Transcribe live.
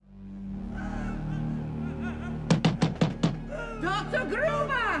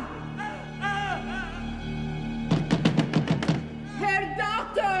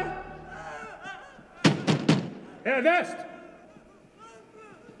Herr West!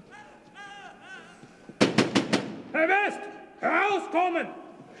 Herr West! Herauskommen!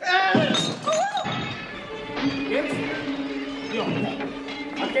 Jetzt? Ja.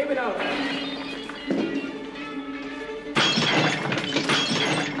 Okay, mit auf.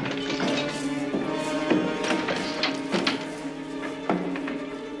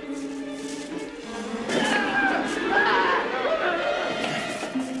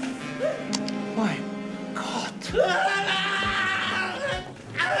 Mein Gott.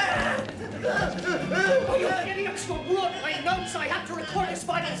 Oh, you idiots will ruin my notes. I have to record his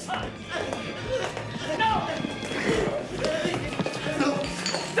vital signs. No!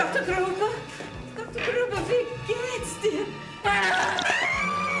 Dr. Gruber? Dr. Gruber, wie geht's dir?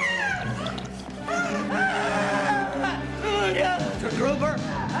 Dr. Gruber?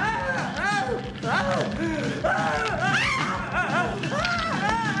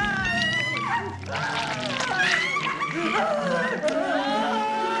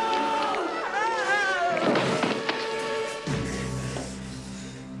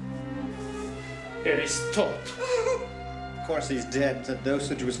 Ist tot. Of course he's dead. The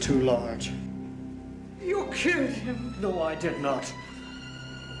dosage was too large. You killed him. No, I did not.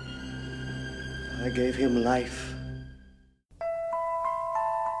 I gave him life.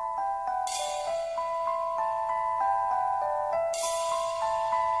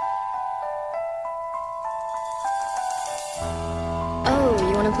 Oh,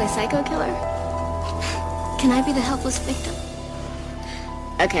 you want to play Psycho Killer? Can I be the helpless victim?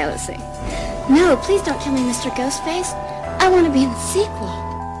 Okay, let's see. No, please don't kill me, Mr. Ghostface. I want to be in the sequel.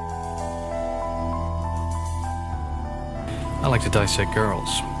 I like to dissect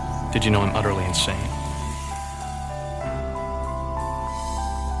girls. Did you know I'm utterly insane?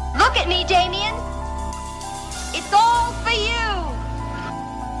 Look at me, Damien. It's all for you.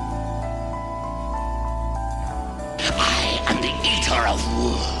 I am the eater of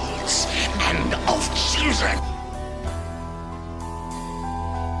wolves and of children.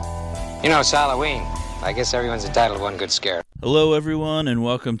 You know, it's Halloween. I guess everyone's entitled to one good scare. Hello, everyone, and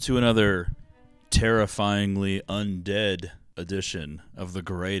welcome to another terrifyingly undead edition of the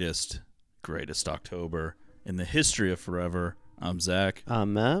greatest October in the history of forever. I'm Zach.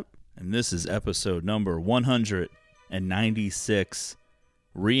 I'm Matt. And this is episode number 196,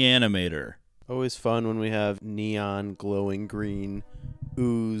 Re-Animator. Always fun when we have neon glowing green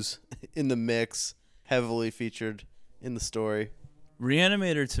ooze in the mix, heavily featured in the story.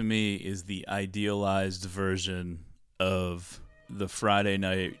 Re-Animator to me is the idealized version of the Friday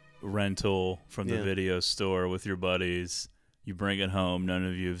night rental from the video store with your buddies. You bring it home. None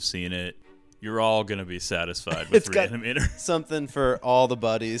of you have seen it. You're all going to be satisfied with Re-Animator. Got something for all the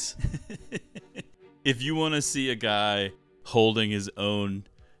buddies. If you want to see a guy holding his own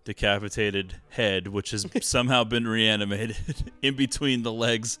decapitated head, which has somehow been reanimated in between the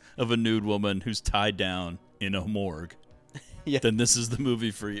legs of a nude woman who's tied down in a morgue, then this is the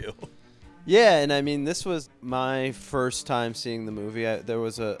movie for you. Yeah, and I mean, this was my first time seeing the movie. There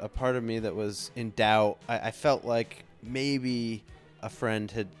was a part of me that was in doubt. I felt like maybe a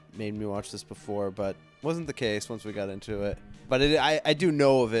friend had made me watch this before, but wasn't the case once we got into it. But I do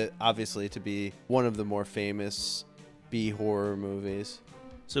know of it, obviously, to be one of the more famous B-horror movies.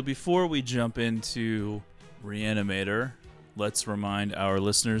 So before we jump into Re-Animator, let's remind our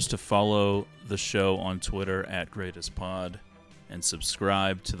listeners to follow the show on Twitter at GreatestPod and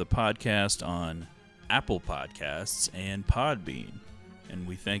subscribe to the podcast on Apple Podcasts and Podbean. And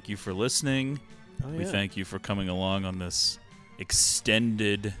we thank you for listening. We thank you for coming along on this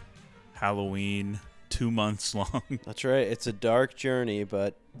extended Halloween, 2 months long. That's right. It's a dark journey,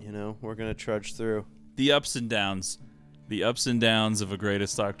 but, we're going to trudge through. The ups and downs of a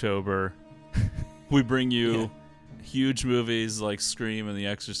Greatest October. We bring you huge movies like Scream and The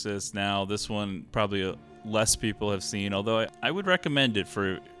Exorcist. Now, this one probably less people have seen, although I would recommend it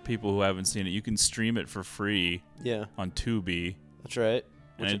for people who haven't seen it. You can stream it for free on Tubi. That's right.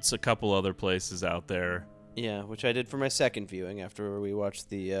 And it's a couple other places out there. Yeah, which I did for my second viewing after we watched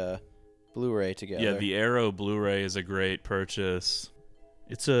the Blu-ray together. Yeah, the Arrow Blu-ray is a great purchase.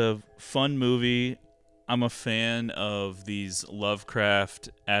 It's a fun movie. I'm a fan of these Lovecraft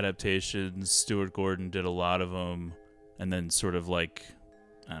adaptations. Stuart Gordon did a lot of them. And then sort of like,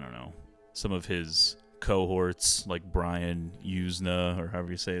 I don't know, some of his cohorts, like Brian Usna, or however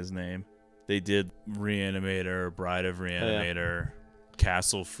you say his name. They did Re-Animator, Bride of Re-Animator,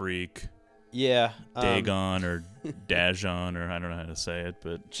 Castle Freak. Yeah. Dagon or Dajon, or I don't know how to say it,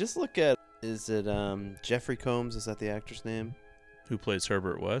 but just look at, is it Jeffrey Combs? Is that the actor's name? Who plays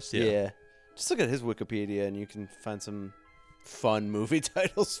Herbert West? Yeah. Just look at his Wikipedia and you can find some fun movie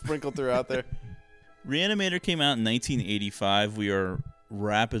titles sprinkled throughout there. Re-Animator came out in 1985. We are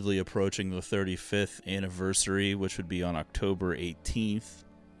rapidly approaching the 35th anniversary, which would be on October 18th.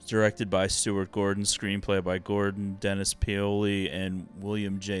 It's directed by Stuart Gordon, screenplay by Gordon, Dennis Paoli, and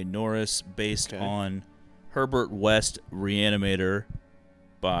William J. Norris, based on Herbert West Re-Animator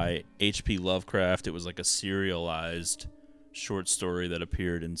by H.P. Lovecraft. It was like a serialized short story that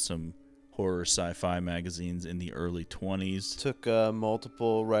appeared in some horror sci-fi magazines in the early 20s. Took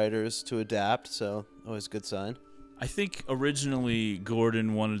multiple writers to adapt, so always a good sign. I think originally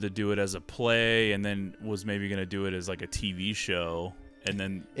Gordon wanted to do it as a play and then was maybe going to do it as like a TV show. And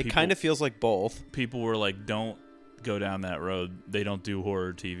then it kind of feels like both. People were like, don't go down that road. They don't do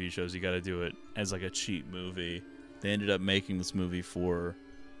horror TV shows. You got to do it as like a cheap movie. They ended up making this movie for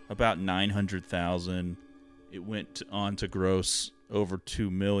about $900,000. It went on to gross over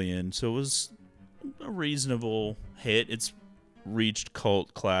 $2 million, so it was a reasonable hit. It's reached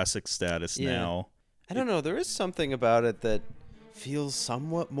cult classic status now. I don't know. There is something about it that feels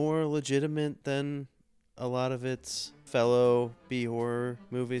somewhat more legitimate than a lot of its fellow B-horror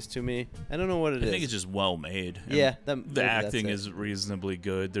movies to me. I don't know what it is. I think it's just well made. Yeah. The acting is reasonably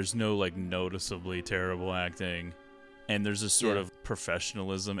good. There's no like noticeably terrible acting. And there's a sort of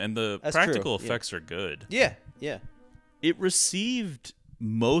professionalism. And the practical effects are good. Yeah, yeah. It received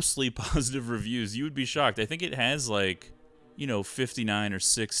mostly positive reviews. You would be shocked. I think it has like, 59 or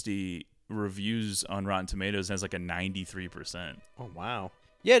 60 reviews on Rotten Tomatoes. It has like a 93%. Oh, wow.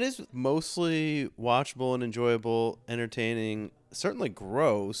 Yeah, it is mostly watchable and enjoyable, entertaining, certainly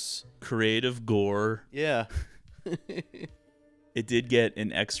gross. Creative gore. Yeah. It did get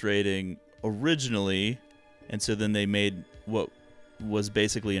an X rating originally, and so then they made what was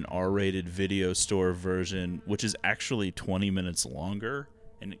basically an R-rated video store version, which is actually 20 minutes longer,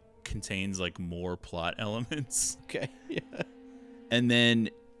 and it contains like more plot elements. Okay, yeah. And then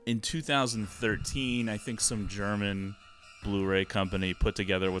in 2013, I think some German Blu-ray company put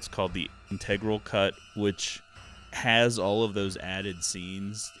together what's called the Integral Cut, which has all of those added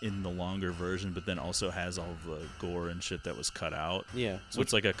scenes in the longer version, but then also has all of the gore and shit that was cut out. Yeah. So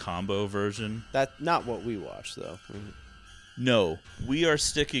it's like a combo version. That's not what we watched, though. No, we are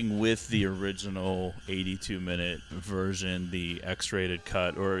sticking with the original 82-minute version, the X-rated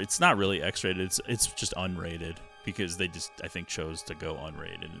cut, or it's not really X-rated, it's just unrated, because they just, I think, chose to go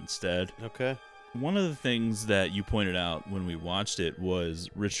unrated instead. Okay. One of the things that you pointed out when we watched it was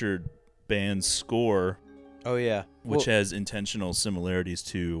Richard Band's score. Oh, yeah. Which has intentional similarities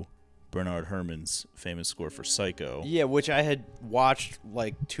to Bernard Herrmann's famous score for Psycho. Yeah, which I had watched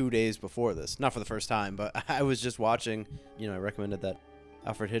like 2 days before this. Not for the first time, but I was just watching, I recommended that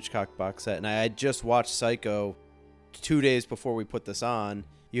Alfred Hitchcock box set, and I had just watched Psycho 2 days before we put this on.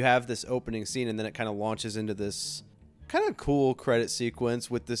 You have this opening scene, and then it kind of launches into this kind of cool credit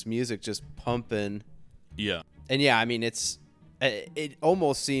sequence with this music just pumping. Yeah. And yeah, I mean, it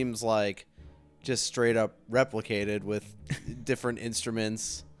almost seems like just straight up replicated with different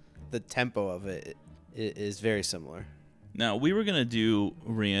instruments. The tempo of it is very similar. Now, we were going to do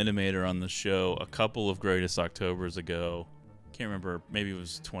Re-Animator on the show a couple of Greatest Octobers ago. Can't remember. Maybe it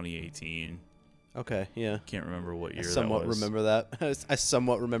was 2018. Okay, yeah. Can't remember what year that was. I somewhat remember that. I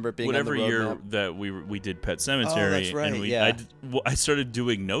somewhat remember it being whatever on the year roadmap. that we did Pet Sematary. Oh, that's right, and I started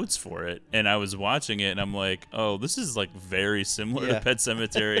doing notes for it, and I was watching it, and I'm like, oh, this is like very similar to Pet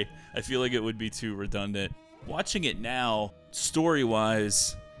Sematary. I feel like it would be too redundant. Watching it now,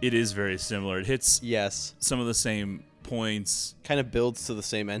 story-wise, it is very similar. It hits some of the same points. Kind of builds to the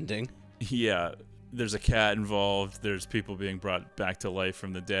same ending. Yeah. There's a cat involved. There's people being brought back to life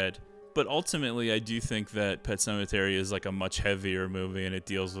from the dead. But ultimately, I do think that Pet Sematary is like a much heavier movie, and it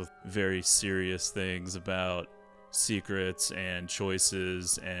deals with very serious things about secrets and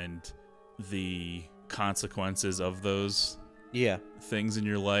choices and the consequences of those things in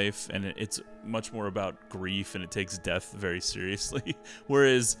your life. And it's much more about grief, and it takes death very seriously.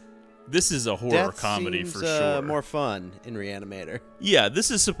 Whereas this is a horror comedy for sure. More fun in Re-Animator. Yeah, this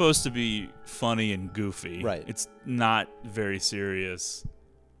is supposed to be funny and goofy. Right. It's not very serious.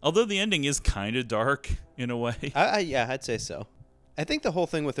 Although the ending is kind of dark in a way. Yeah, I'd say so. I think the whole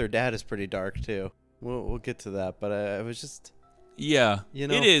thing with her dad is pretty dark too. We'll get to that, but I was just... Yeah,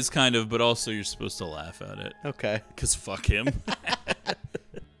 it is kind of, but also you're supposed to laugh at it. Okay. Because fuck him.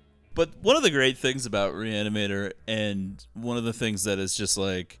 But one of the great things about Re-Animator, and one of the things that is just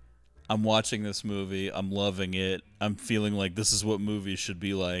like, I'm watching this movie, I'm loving it, I'm feeling like this is what movies should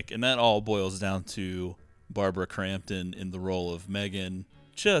be like, and that all boils down to Barbara Crampton in the role of Megan.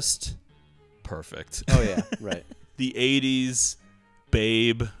 Just perfect. Oh, yeah, right. The 80s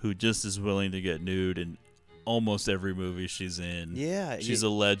babe who just is willing to get nude in almost every movie she's in. Yeah. She's a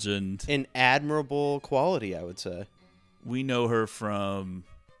legend. An admirable quality, I would say. We know her from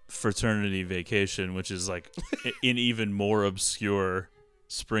Fraternity Vacation, which is like an even more obscure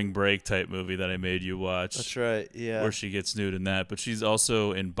spring break type movie that I made you watch. That's right, yeah. Where she gets nude in that. But she's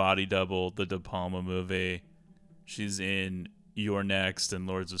also in Body Double, the De Palma movie. She's in You're Next and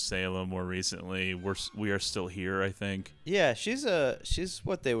Lords of Salem more recently. We Are Still Here, I think. Yeah, she's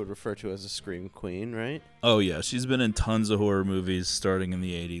what they would refer to as a scream queen, right? Oh, yeah. She's been in tons of horror movies starting in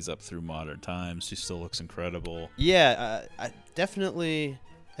the 80s up through modern times. She still looks incredible. Yeah, I definitely...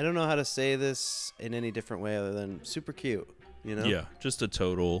 I don't know how to say this in any different way other than super cute, you know? Yeah, just a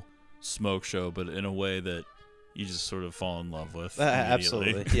total smoke show, but in a way that you just sort of fall in love with.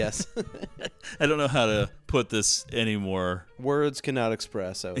 Absolutely, yes. I don't know how to put this anymore. Words cannot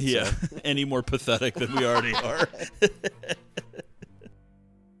express, I would say. Any more pathetic than we already are.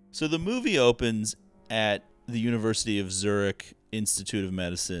 So the movie opens at the University of Zurich Institute of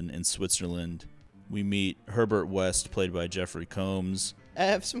Medicine in Switzerland. We meet Herbert West, played by Jeffrey Combs. I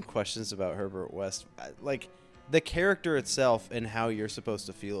have some questions about Herbert West. Like, the character itself and how you're supposed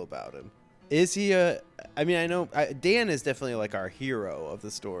to feel about him. Is he I mean, I know Dan is definitely like our hero of the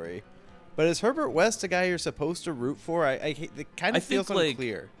story, but is Herbert West a guy you're supposed to root for? It kind of feels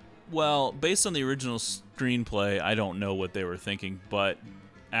unclear. Well, based on the original screenplay, I don't know what they were thinking, but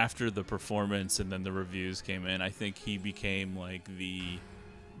after the performance and then the reviews came in, I think he became like the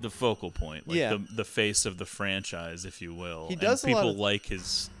focal point, like the face of the franchise, if you will. He does and a lot people of... like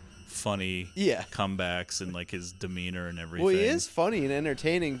his funny comebacks and like his demeanor and everything. Well, he is funny and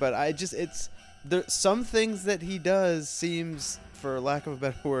entertaining, but some things that he does seems, for lack of a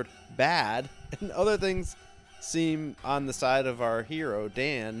better word, bad, and other things seem on the side of our hero,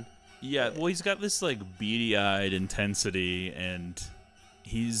 Dan. Yeah, well, he's got this like beady-eyed intensity, and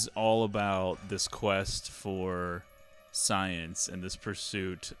he's all about this quest for science and this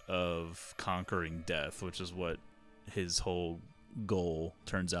pursuit of conquering death, which is what his whole goal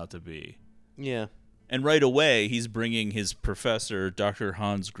turns out to be. Yeah. And right away, he's bringing his professor, Dr.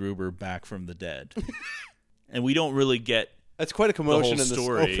 Hans Gruber, back from the dead. And we don't really get That's quite a commotion in this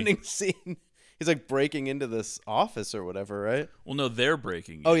story. opening scene. He's like breaking into this office or whatever, right? Well, no, they're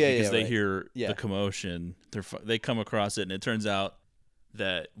breaking in. Oh, yeah, because they right. hear the commotion. They come across it, and it turns out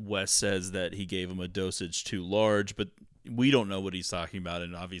that Wes says that he gave him a dosage too large, but we don't know what he's talking about,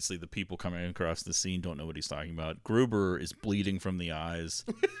 and obviously the people coming across the scene don't know what he's talking about. Gruber is bleeding from the eyes.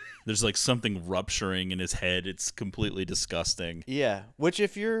 There's like something rupturing in his head. It's completely disgusting. Yeah, which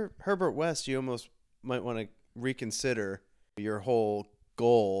if you're Herbert West, you almost might want to reconsider your whole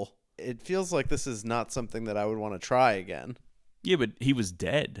goal. It feels like this is not something that I would want to try again. Yeah, but he was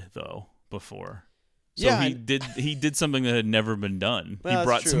dead, though, before. So yeah, he did something that had never been done. Well, he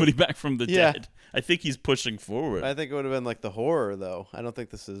brought somebody back from the dead. I think he's pushing forward. I think it would have been like the horror, though. I don't think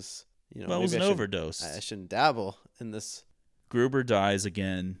this is, well, it was an overdose. I shouldn't dabble in this. Gruber dies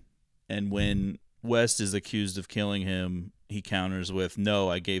again, and when West is accused of killing him, he counters with, "No,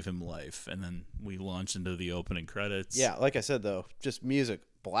 I gave him life." And then we launch into the opening credits. Yeah, like I said, though, just music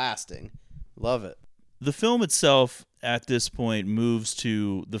blasting. Love it. The film itself, at this point, moves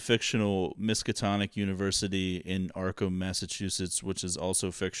to the fictional Miskatonic University in Arkham, Massachusetts, which is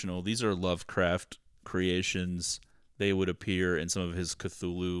also fictional. These are Lovecraft creations. They would appear in some of his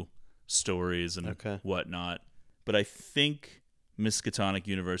Cthulhu stories and whatnot. But I think Miskatonic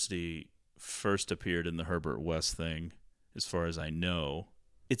University first appeared in the Herbert West thing, as far as I know.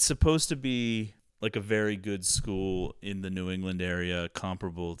 It's supposed to be like a very good school in the New England area,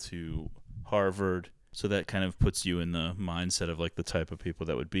 comparable to Harvard. So that kind of puts you in the mindset of like the type of people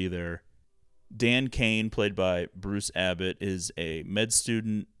that would be there. Dan Kane, played by Bruce Abbott, is a med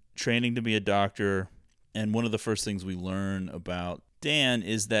student training to be a doctor. And one of the first things we learn about Dan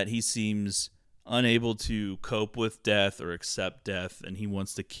is that he seems unable to cope with death or accept death, and he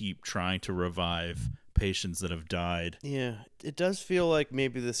wants to keep trying to revive patients that have died. Yeah, it does feel like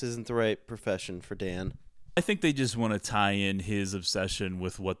maybe this isn't the right profession for Dan. I think they just want to tie in his obsession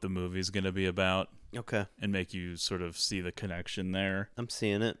with what the movie's going to be about. Okay. And make you sort of see the connection there. I'm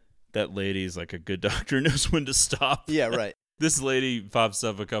seeing it. That lady's like a good doctor, knows when to stop. Yeah, right. This lady pops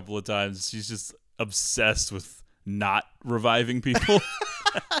up a couple of times. She's just obsessed with not reviving people.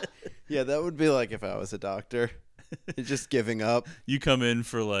 Yeah, that would be like if I was a doctor. Just giving up. You come in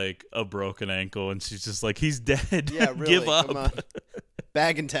for like a broken ankle and she's just like, he's dead. Yeah, really. Give up. Come on.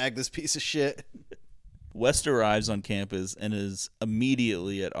 Bag and tag this piece of shit. West arrives on campus and is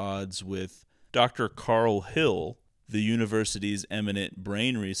immediately at odds with Dr. Carl Hill, the university's eminent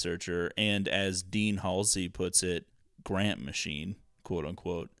brain researcher, and as Dean Halsey puts it, grant machine, quote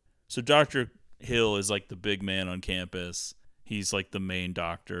unquote. So Dr. Hill is like the big man on campus. He's like the main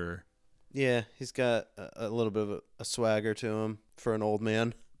doctor. Yeah, he's got a little bit of a swagger to him for an old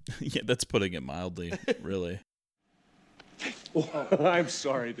man. Yeah, that's putting it mildly, really. Oh, I'm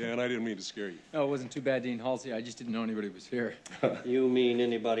sorry, Dan. I didn't mean to scare you. No, it wasn't too bad, Dean Halsey. I just didn't know anybody was here. You mean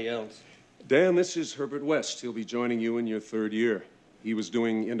anybody else? Dan, this is Herbert West. He'll be joining you in your 3rd year. He was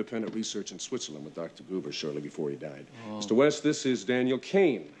doing independent research in Switzerland with Dr. Gruber shortly before he died. Oh. Mr. West, this is Daniel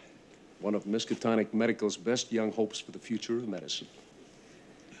Kane, one of Miskatonic Medical's best young hopes for the future of medicine.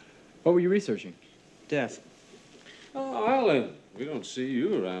 What were you researching? Death. Oh, Alan, we don't see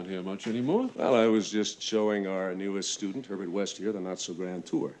you around here much anymore. Well, I was just showing our newest student, Herbert West here, the not-so-grand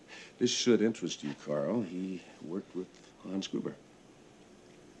tour. This should interest you, Carl. He worked with Hans Gruber.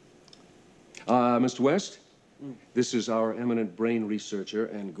 Mr. West, this is our eminent brain researcher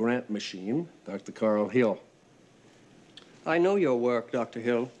and grant machine, Dr. Carl Hill. I know your work, Dr.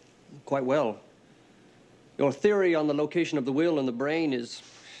 Hill, quite well. Your theory on the location of the will in the brain is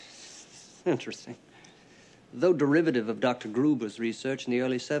interesting. Though derivative of Dr. Gruber's research in the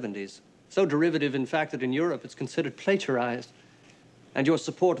early 70s. So derivative, in fact, that in Europe it's considered plagiarized. And your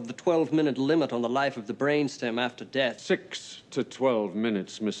support of the 12-minute limit on the life of the brainstem after death. 6 to 12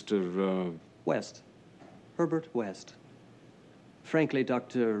 minutes, Mr. West. Herbert West. Frankly,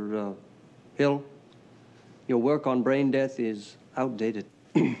 Dr. Hill, your work on brain death is outdated.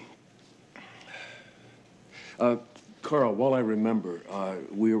 Carl, while I remember,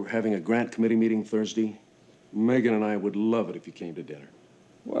 we were having a grant committee meeting Thursday. Megan and I would love it if you came to dinner.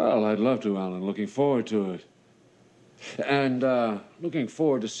 Well, I'd love to, Alan. Looking forward to it. And looking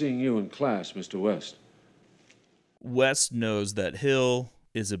forward to seeing you in class, Mr. West. West knows that Hill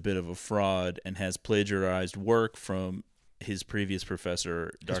is a bit of a fraud and has plagiarized work from his previous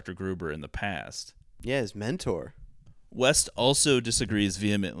professor, Dr. Gruber, in the past. Yeah, his mentor. West also disagrees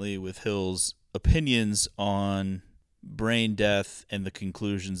vehemently with Hill's opinions on brain death and the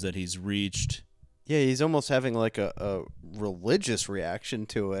conclusions that he's reached. Yeah, he's almost having like a religious reaction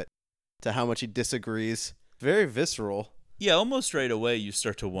to it, to how much he disagrees. Very visceral. Yeah, almost right away you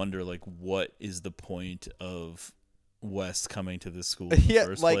start to wonder, like, what is the point of West coming to this school in the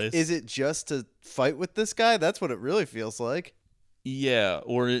first place? Is it just to fight with this guy? That's what it really feels like. Yeah,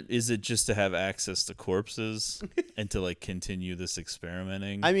 or is it just to have access to corpses and to, like, continue this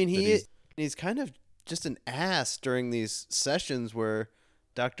experimenting? I mean, he's kind of just an ass during these sessions where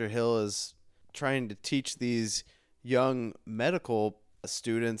Dr. Hill is trying to teach these young medical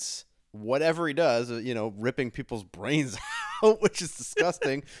students whatever he does, ripping people's brains out, which is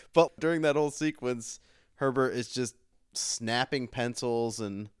disgusting. But during that whole sequence, Herbert is just snapping pencils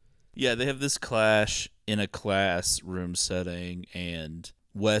and... Yeah, they have this clash in a classroom setting, and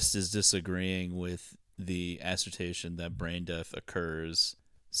West is disagreeing with the assertion that brain death occurs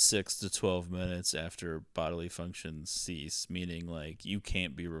 6 to 12 minutes after bodily functions cease, meaning, like, you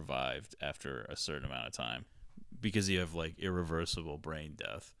can't be revived after a certain amount of time because you have, like, irreversible brain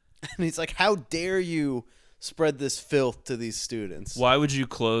death. And he's like, how dare you spread this filth to these students? Why would you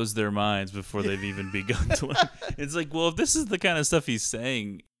close their minds before they've even begun to learn? It's like, well, if this is the kind of stuff he's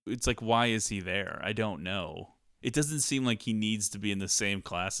saying, it's like, why is he there? I don't know. It doesn't seem like he needs to be in the same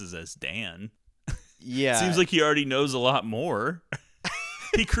classes as Dan. Yeah. Seems like he already knows a lot more.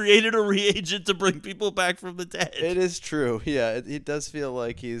 He created a reagent to bring people back from the dead. It is true. Yeah, it does feel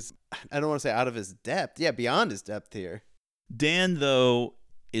like he's, I don't want to say out of his depth. Yeah, beyond his depth here. Dan, though,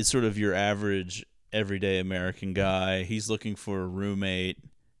 is sort of your average everyday American guy. He's looking for a roommate.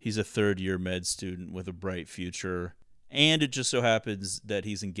 He's a third-year med student with a bright future. And it just so happens that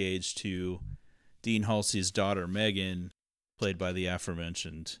he's engaged to Dean Halsey's daughter, Megan, played by the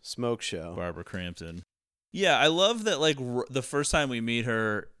aforementioned Smoke Show Barbara Crampton. Yeah, I love that, like, the first time we meet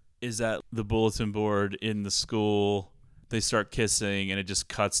her is at the bulletin board in the school. They start kissing, and it just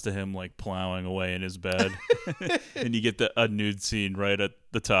cuts to him, like, plowing away in his bed. And you get a nude scene right at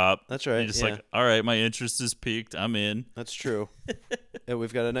the top. That's right. And you're just like, all right, my interest is piqued. I'm in. That's true. Yeah,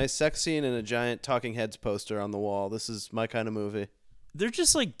 we've got a nice sex scene and a giant Talking Heads poster on the wall. This is my kind of movie. They're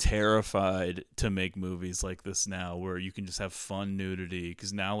just, like, terrified to make movies like this now where you can just have fun nudity,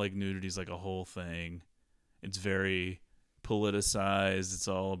 because now, like, nudity is, like, a whole thing. It's very politicized. It's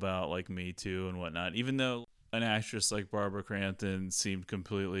all about, like, Me Too and whatnot. Even though an actress like Barbara Crampton seemed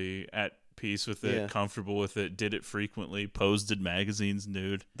completely at peace with it, comfortable with it, did it frequently, posed in magazines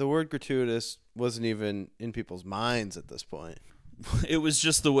nude. The word gratuitous wasn't even in people's minds at this point. It was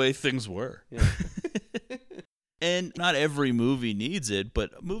just the way things were. Yeah. And not every movie needs it,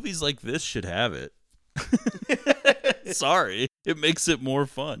 but movies like this should have it. Sorry. It makes it more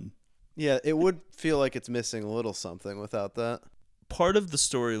fun. Yeah, it would feel like it's missing a little something without that. part of the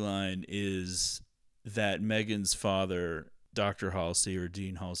storyline is that Megan's father, Dr. Halsey or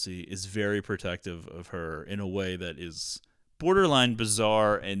Dean Halsey, is very protective of her in a way that is borderline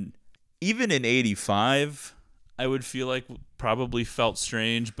bizarre. And even in 85, I would feel like probably felt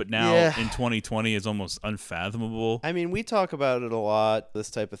strange, but now in 2020 is almost unfathomable. I mean, we talk about it a lot, this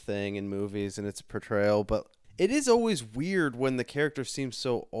type of thing in movies and its portrayal, but it is always weird when the character seems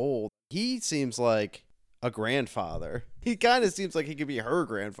so old. He seems like a grandfather. He kind of seems like he could be her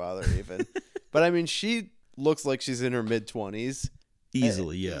grandfather even. But I mean, she looks like she's in her mid-20s.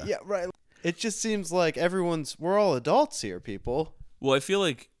 Easily, yeah. Yeah, right. It just seems like we're all adults here, people. Well, I feel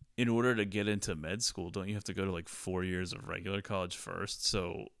like in order to get into med school, don't you have to go to like 4 years of regular college first?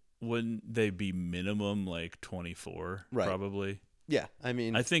 So wouldn't they be minimum like 24, probably? Yeah, I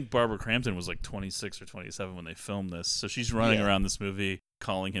mean, I think Barbara Crampton was like 26 or 27 when they filmed this. So she's running around this movie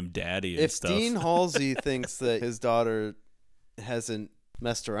calling him daddy and stuff. If Dean Halsey thinks that his daughter hasn't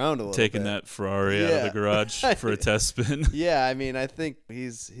messed around a little taking bit, that Ferrari out of the garage for a test spin. Yeah, I mean, I think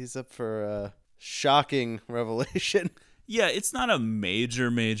he's up for a shocking revelation. Yeah, it's not a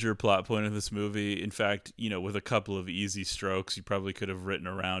major plot point of this movie. In fact, with a couple of easy strokes, you probably could have written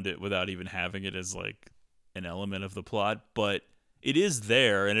around it without even having it as like an element of the plot. But it is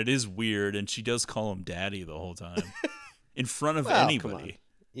there, and it is weird, and she does call him daddy the whole time in front of anybody.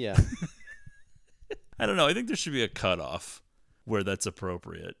 Yeah. I don't know. I think there should be a cutoff where that's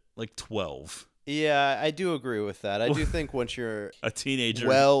appropriate, like 12. Yeah, I do agree with that. I do think once you're a teenager,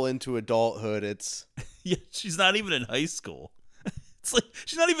 well into adulthood, it's yeah. She's not even in high school. It's like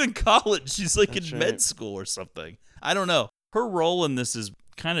she's not even in college. She's like in med school or something. I don't know. Her role in this is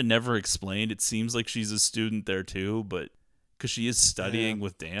kind of never explained. It seems like she's a student there too, but because she is studying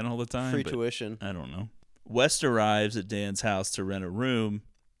with Dan all the time, free tuition. I don't know. West arrives at Dan's house to rent a room.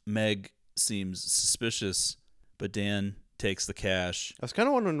 Meg seems suspicious, but Dan takes the cash. I was kind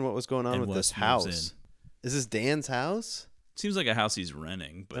of wondering what was going on with Wes this moves house. Is this Dan's house? Seems like a house he's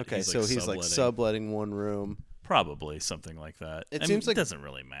renting, but okay, he's he's like subletting one room. Probably something like that. It seems like it doesn't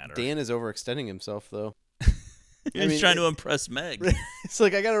really matter. Dan is overextending himself, though. He's trying to impress Meg. It's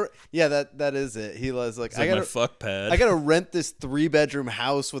like that is it. He was like, I got my fuck pad. I gotta rent this 3-bedroom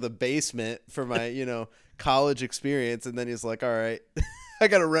house with a basement for my college experience, and then he's like, all right, I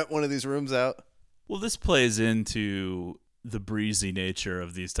gotta rent one of these rooms out. Well, this plays into the breezy nature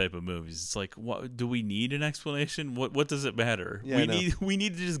of these type of movies. It's like, what do we need an explanation? What does it matter? Yeah, we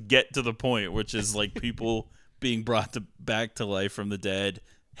need to just get to the point, which is like people being brought back to life from the dead,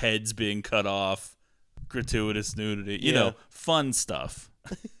 heads being cut off, gratuitous nudity, fun stuff.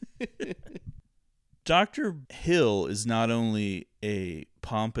 Dr. Hill is not only a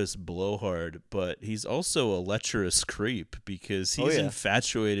pompous blowhard, but he's also a lecherous creep because he's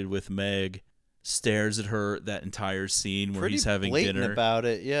infatuated with Meg. Stares at her that entire scene where he's having dinner. About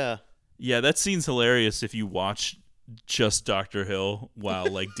it, yeah. Yeah, that scene's hilarious if you watch just Dr. Hill while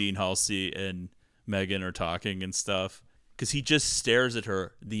like Dean Halsey and Megan are talking and stuff. Because he just stares at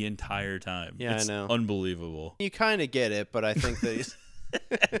her the entire time. Yeah, it's I know. Unbelievable. You kind of get it, but I think that he's...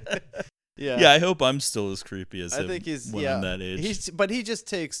 Yeah, I hope I'm still as creepy as him. I think he's when I'm that age. But he just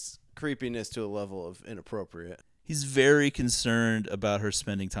takes creepiness to a level of inappropriate. He's very concerned about her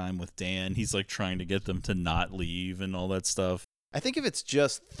spending time with Dan. He's like trying to get them to not leave and all that stuff. I think if it's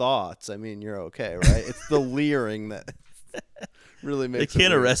just thoughts, I mean, you're okay, right? It's the leering that really makes They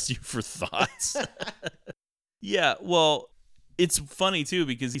can't arrest you for thoughts. Yeah, well, it's funny too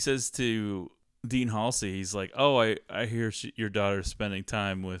because he says to Dean Halsey, he's like, "Oh, I hear your daughter's spending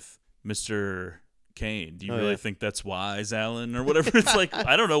time with Mr. Kane. Do you really think that's wise, Alan?" Or whatever. It's like,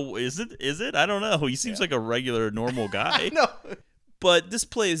 I don't know. Is it? I don't know. He seems like a regular, normal guy. No. But this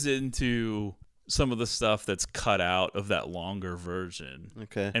plays into some of the stuff that's cut out of that longer version.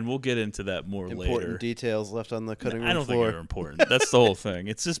 Okay. And we'll get into that more later. Important details left on the cutting room I don't floor. think they're important. That's the whole thing.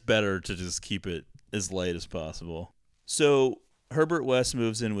 It's just better to just keep it as light as possible. So Herbert West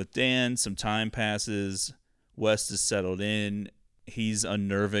moves in with Dan. Some time passes. West is settled in. He's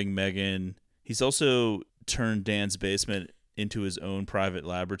unnerving Megan. He's also turned Dan's basement into his own private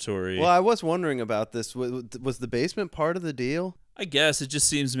laboratory. Well, I was wondering about this. Was the basement part of the deal? I guess it just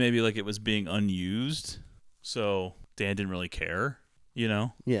seems maybe like it was being unused. So Dan didn't really care,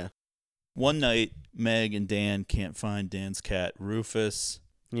 Yeah. One night, Meg and Dan can't find Dan's cat, Rufus.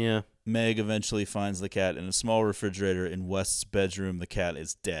 Yeah. Meg eventually finds the cat in a small refrigerator in West's bedroom. The cat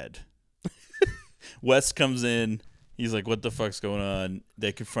is dead. West comes in. He's like, what the fuck's going on?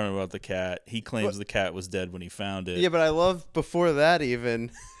 They confront him about the cat. He claims the cat was dead when he found it. Yeah, but I love before that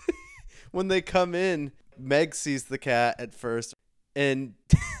even, when they come in, Meg sees the cat at first, and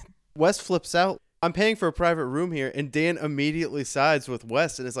Wes flips out. I'm paying for a private room here, and Dan immediately sides with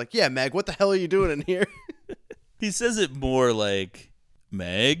West and is like, yeah, Meg, what the hell are you doing in here? He says it more like,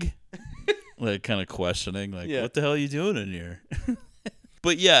 Meg? Like, kind of questioning, like, what the hell are you doing in here?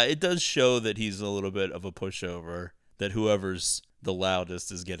 But yeah, it does show that he's a little bit of a pushover, that whoever's the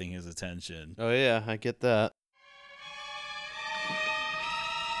loudest is getting his attention. Oh, yeah, I get that.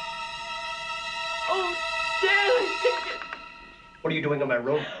 Oh, Dad! What are you doing in my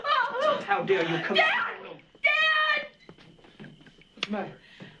room? How dare you come in my room? Dad! What's the matter?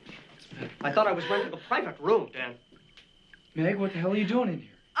 I thought I was renting a private room, Dan. Meg, what the hell are you doing in here?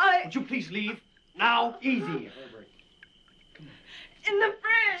 Would you please leave? Now? Easy. In the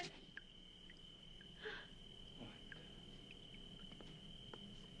fridge!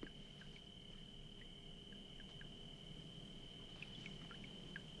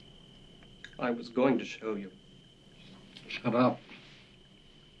 I was going to show you. Shut up.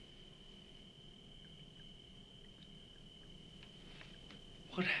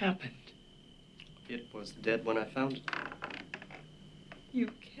 What happened? It was dead when I found it. You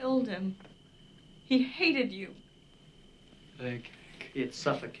killed him. He hated you. Meg. It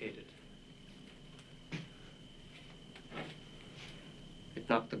suffocated. It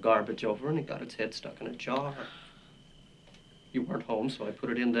knocked the garbage over and it got its head stuck in a jar. You weren't home, so I put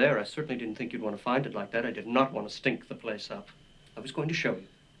it in there. I certainly didn't think you'd want to find it like that. I did not want to stink the place up. I was going to show you.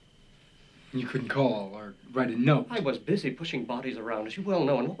 You couldn't call or write a note. I was busy pushing bodies around, as you well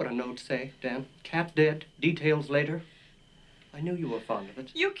know. And what would a note say, Dan? Cat dead, details later. I knew you were fond of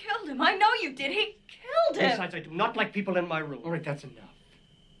it. You killed him. I know you did. He killed him. Besides, I do not like people in my room. All right, that's enough.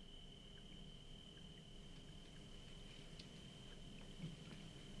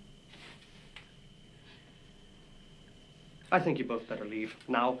 I think you both better leave.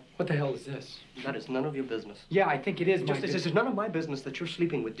 Now. What the hell is this? That is none of your business. Yeah, I think it is my Just business. this is none of my business that you're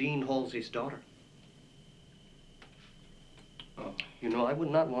sleeping with Dean Halsey's daughter. Oh. You know, I would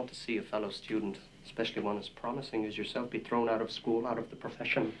not want to see a fellow student, especially one as promising as yourself, be thrown out of school, out of the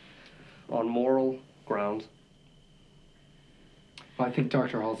profession, on moral grounds. Well, I think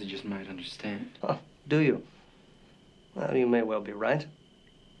Dr. Halsey just might understand. Oh, do you? Well, you may well be right.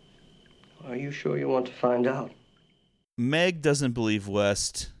 Are you sure you want to find out? Meg doesn't believe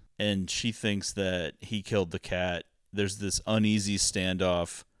West, and she thinks that he killed the cat. There's this uneasy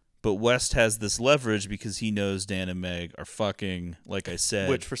standoff, but West has this leverage because he knows Dan and Meg are fucking, like I said.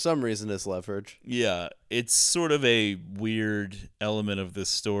 Which, for some reason, is leverage. Yeah, it's sort of a weird element of this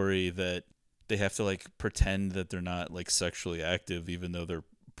story that they have to, like, pretend that they're not, like, sexually active, even though they're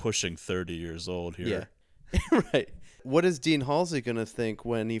pushing 30 years old here. Yeah, right. What is Dean Halsey going to think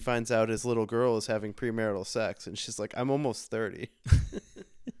when he finds out his little girl is having premarital sex? And she's like, I'm almost 30.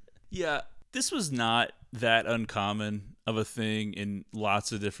 Yeah, this was not that uncommon of a thing in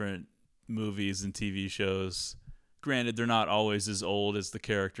lots of different movies and TV shows. Granted, they're not always as old as the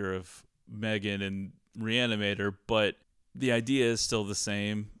character of Megan in Re-Animator, but the idea is still the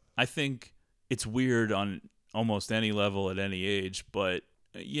same. I think it's weird on almost any level at any age, but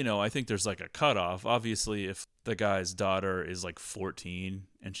you know, I think there's like a cutoff. Obviously, if the guy's daughter is like 14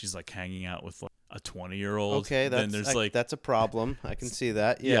 and she's like hanging out with like a 20-year-old, okay, then there's that's a problem. I can see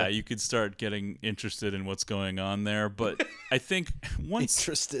that. Yeah, you could start getting interested in what's going on there. But I think once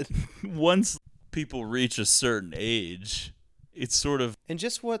people reach a certain age, it's sort of and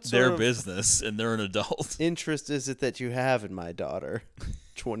just what their business, and they're an adult. Interest is it that you have in my daughter,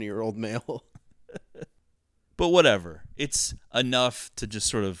 20-year-old male? But whatever, it's enough to just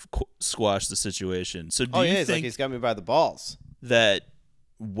sort of squash the situation. So, do you he's think like, he's got me by the balls that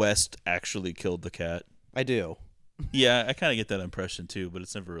West actually killed the cat? I do. Yeah, I kind of get that impression too, but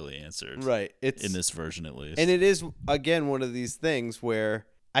it's never really answered. Right, it's in this version at least, and it is again one of these things where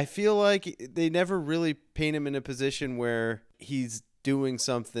I feel like they never really paint him in a position where he's doing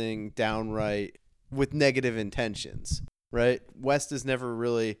something downright with negative intentions. Right, West is never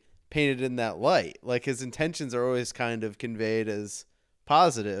really painted in that light. Like his intentions are always kind of conveyed as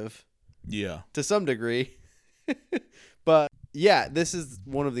positive. Yeah. To some degree. But yeah, this is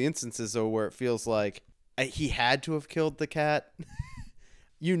one of the instances though where it feels like he had to have killed the cat.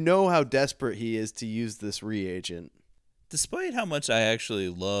 You know how desperate he is to use this reagent. Despite how much I actually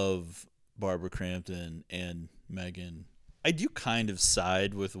love Barbara Crampton and Megan, I do kind of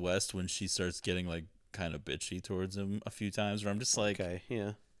side with West when she starts getting like kind of bitchy towards him a few times where I'm just like, okay,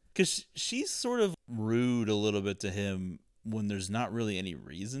 yeah. Because she's sort of rude a little bit to him when there's not really any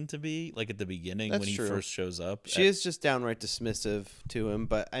reason to be, like at the beginning. That's when he true. first shows up. She is just downright dismissive to him,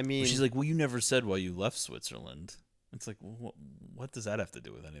 but I mean... She's like, well, you never said why you left Switzerland. It's like, what does that have to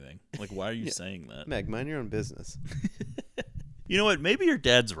do with anything? Like, why are you saying that? Meg, mind your own business. You know what? Maybe your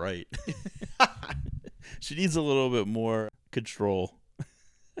dad's right. She needs a little bit more control.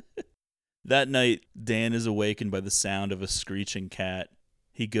 That night, Dan is awakened by the sound of a screeching cat.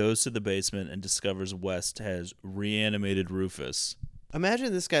 He goes to the basement and discovers West has reanimated Rufus.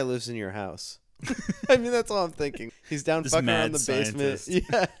 Imagine this guy lives in your house. I mean, that's all I'm thinking. He's down fucking around the basement.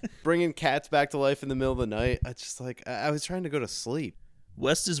 Scientist. Yeah, bringing cats back to life in the middle of the night. I just I was trying to go to sleep.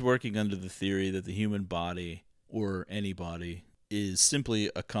 West is working under the theory that the human body, or any body, is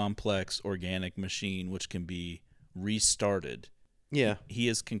simply a complex organic machine which can be restarted. Yeah. He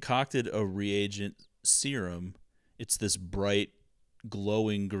has concocted a reagent serum. It's this bright,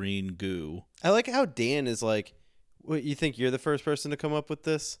 glowing green goo. I like how Dan is like, what, you think you're the first person to come up with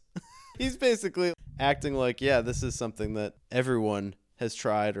this? He's basically acting like, yeah, this is something that everyone has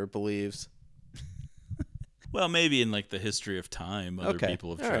tried or believes. Well, maybe in like the history of time, other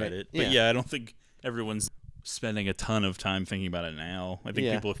people have tried it. But yeah, I don't think everyone's spending a ton of time thinking about it now. I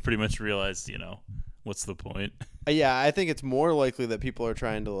think people have pretty much realized, what's the point? Yeah, I think it's more likely that people are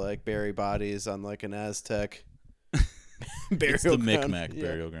trying to like bury bodies on like an Aztec burial It's the ground. Micmac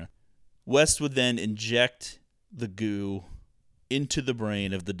burial ground. West would then inject the goo into the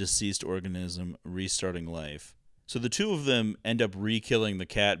brain of the deceased organism, restarting life. So the two of them end up re-killing the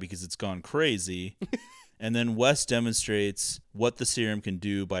cat because it's gone crazy. And then West demonstrates what the serum can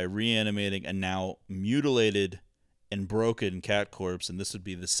do by reanimating a now mutilated and broken cat corpse, and this would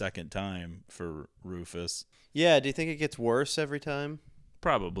be the second time for Rufus. Yeah, do you think it gets worse every time?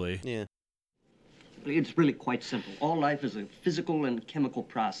 Probably. Yeah. It's really quite simple. All life is a physical and chemical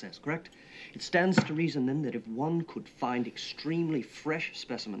process, correct? It stands to reason, then, that if one could find extremely fresh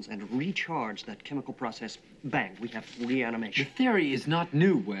specimens and recharge that chemical process, bang, we have reanimation. The theory is not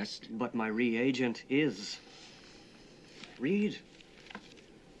new, West. But my reagent is. Read.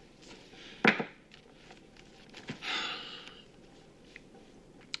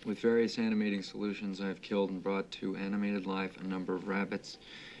 With various animating solutions, I have killed and brought to animated life a number of rabbits,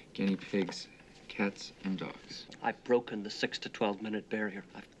 guinea pigs, cats, and dogs. I've broken the 6 to 12 minute barrier.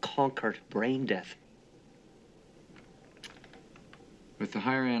 I've conquered brain death. With the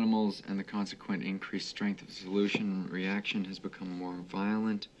higher animals and the consequent increased strength of the solution, reaction has become more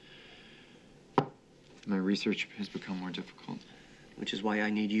violent. My research has become more difficult. Which is why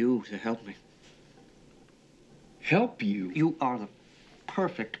I need you to help me. Help you? You are the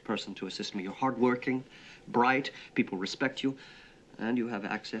perfect person to assist me. You're hardworking, bright, people respect you, and you have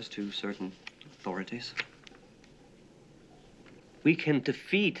access to certain authorities. We can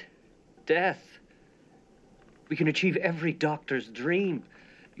defeat death. We can achieve every doctor's dream.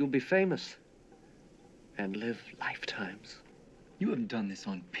 You'll be famous and live lifetimes. You haven't done this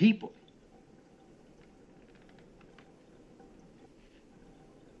on people.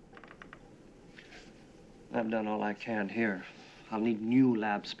 I've done all I can here. I'll need new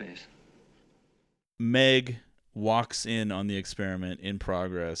lab space. Meg walks in on the experiment in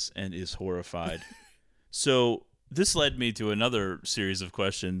progress and is horrified. So this led me to another series of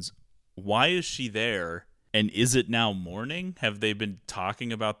questions. Why is she there? And is it now morning? Have they been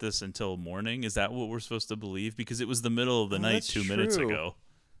talking about this until morning? Is that what we're supposed to believe? Because it was the middle of the night 2 minutes ago.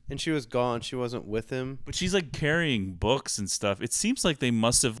 And she was gone. She wasn't with him. But she's like carrying books and stuff. It seems like they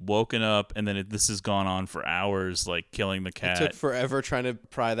must have woken up and then this has gone on for hours, like killing the cat. It took forever trying to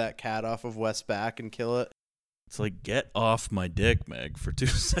pry that cat off of West's back and kill it. It's like, get off my dick, Meg, for 2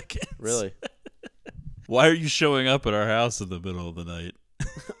 seconds. Really? Why are you showing up at our house in the middle of the night?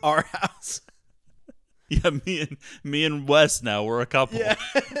 Our house? Yeah, me and Wes now, we're a couple. Yeah.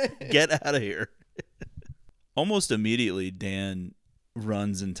 Get out of here. Almost immediately, Dan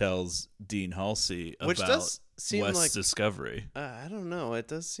runs and tells Dean Halsey about West's discovery. I don't know. It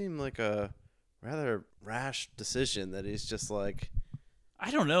does seem like a rather rash decision that he's just like... I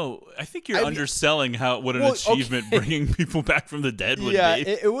don't know. I think you're underselling what an achievement bringing people back from the dead would be. Yeah,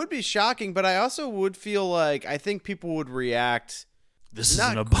 it would be shocking, but I also would feel like I think people would react... This is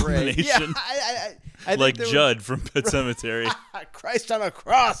an abomination. Yeah, I like Judd from Pet Sematary. Christ on a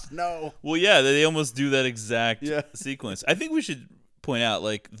cross, no. Well, yeah, they almost do that exact sequence. I think we should point out,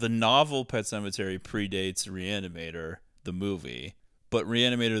 like, the novel Pet Sematary predates Re-Animator, the movie, but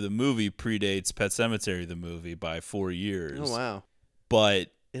Re-Animator, the movie, predates Pet Sematary, the movie, by 4 years. Oh, wow.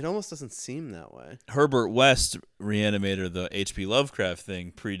 But it almost doesn't seem that way. Herbert West, Re-Animator, the H.P. Lovecraft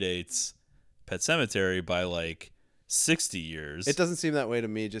thing, predates Pet Sematary by, like, 60 years. It doesn't seem that way to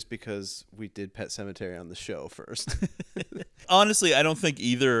me just because we did Pet Sematary on the show first. Honestly, I don't think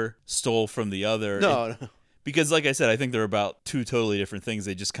either stole from the other. No. Because like I said, I think they're about two totally different things.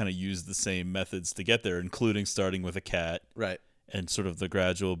 They just kind of use the same methods to get there, including starting with a cat. Right. And sort of the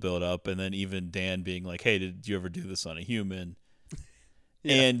gradual build up. And then even Dan being like, hey, did you ever do this on a human?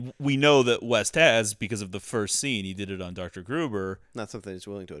 And we know that West has because of the first scene. He did it on Dr. Gruber. Not something he's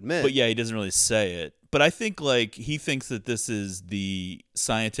willing to admit. But yeah, he doesn't really say it. But I think like he thinks that this is the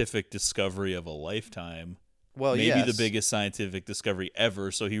scientific discovery of a lifetime. Well, maybe the biggest scientific discovery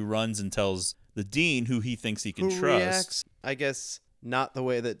ever. So he runs and tells the dean, who he thinks he can trust. Reacts, I guess, not the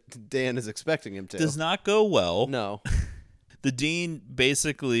way that Dan is expecting him to. Does not go well. No. The dean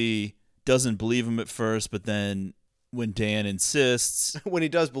basically doesn't believe him at first, but then when Dan insists... when he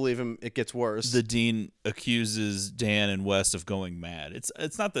does believe him, it gets worse. The dean accuses Dan and West of going mad.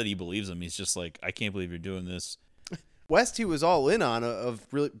 It's not that he believes him. He's just like, I can't believe you're doing this. West, he was all in on of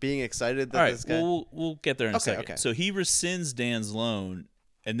really being excited that this guy... We'll get there in a second. Okay. So he rescinds Dan's loan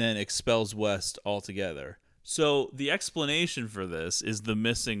and then expels West altogether. So the explanation for this is the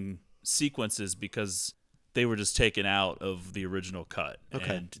missing sequences because they were just taken out of the original cut.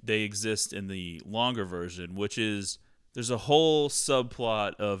 Okay. And they exist in the longer version, which is there's a whole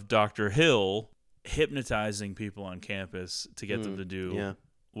subplot of Dr. Hill hypnotizing people on campus to get them to do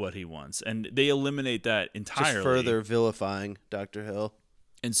what he wants. And they eliminate that entirely. Just further vilifying Dr. Hill.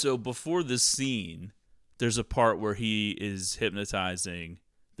 And so before this scene, there's a part where he is hypnotizing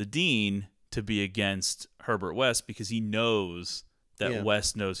the dean to be against Herbert West because he knows that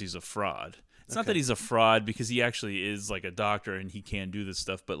West knows he's a fraud. It's not that he's a fraud because he actually is like a doctor and he can do this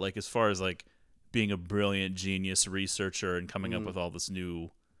stuff, but like as far as like being a brilliant genius researcher and coming up with all this new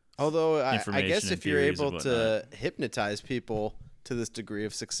information, I guess if you're theories able to hypnotize people to this degree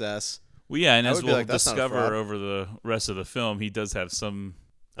of success. Well, yeah, and as we'll like, discover over the rest of the film, he does have some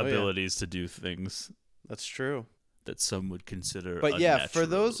abilities to do things. That's true. That some would consider But unnatural. yeah, for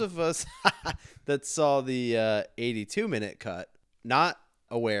those of us that saw the 82-minute cut, not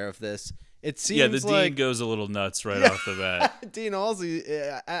aware of this, it seems the like... dean goes a little nuts right off the bat. Dean Halsey,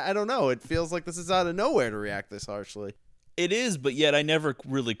 I don't know. It feels like this is out of nowhere to react this harshly. It is, but yet I never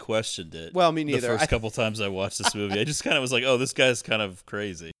really questioned it. Well, me neither. The first couple times I watched this movie, I just kind of was like, oh, this guy's kind of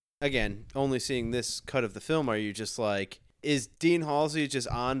crazy. Again, only seeing this cut of the film, are you just like... Is Dean Halsey just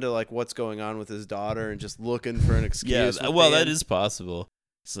on to like what's going on with his daughter and just looking for an excuse? Yeah, well, that is possible.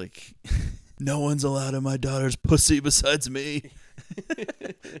 It's like, no one's allowed in my daughter's pussy besides me.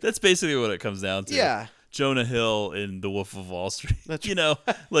 That's basically what it comes down to. Yeah. Jonah Hill in The Wolf of Wall Street. That's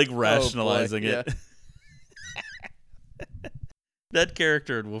like rationalizing it. That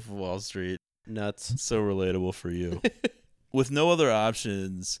character in Wolf of Wall Street. Nuts. So relatable for you. With no other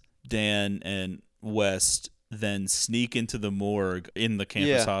options, Dan and West then sneak into the morgue in the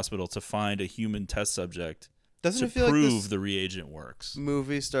campus hospital to find a human test subject to prove the reagent works.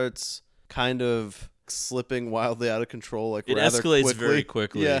 Movie starts kind of slipping wildly out of control. Like it rather escalates quickly. very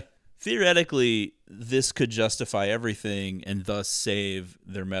quickly. Yeah. Theoretically, this could justify everything and thus save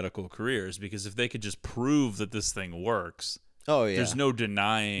their medical careers because if they could just prove that this thing works, there's no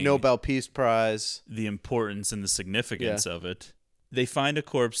denying Nobel Peace Prize, the importance and the significance of it. They find a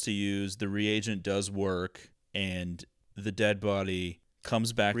corpse to use. The reagent does work. And the dead body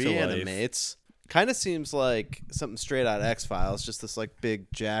comes back to life. Re-Animates. Kind of seems like something straight out of X-Files. Just this like big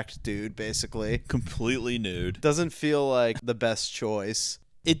jacked dude, basically. Completely nude. Doesn't feel like the best choice.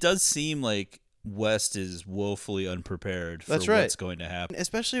 It does seem like West is woefully unprepared for what's going to happen.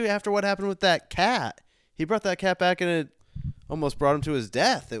 Especially after what happened with that cat. He brought that cat back and it almost brought him to his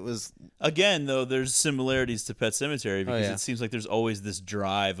death. It was... Again, though, there's similarities to Pet Sematary because it seems like there's always this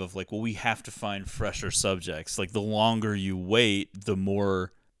drive of like, well, we have to find fresher subjects. Like the longer you wait, the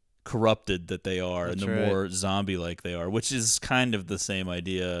more corrupted that they are and the more zombie-like they are, which is kind of the same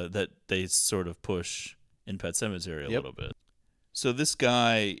idea that they sort of push in Pet Sematary a little bit. So this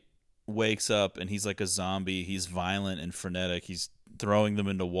guy wakes up and he's like a zombie. He's violent and frenetic. He's throwing them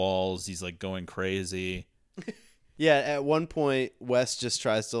into walls. He's like going crazy. Yeah, at one point, Wes just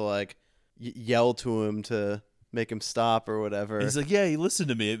tries to like yell to him to make him stop or whatever. He's like, "Yeah, he listened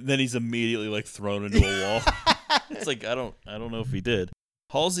to me." And then he's immediately like thrown into a wall. It's like I don't know if he did.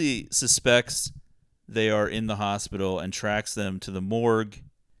 Halsey suspects they are in the hospital and tracks them to the morgue.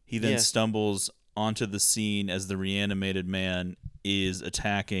 He then stumbles onto the scene as the reanimated man is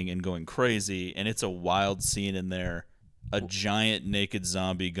attacking and going crazy, and it's a wild scene in there. A giant naked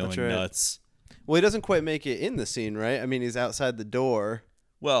zombie going nuts. Well, he doesn't quite make it in the scene, right? I mean, he's outside the door.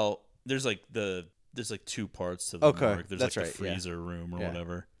 Well, there's like two parts to the morgue. There's like a freezer room or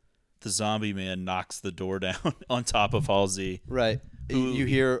whatever. The zombie man knocks the door down on top of Halsey. Right. You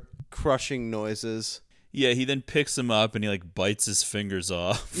hear crushing noises. Yeah, he then picks him up and he like bites his fingers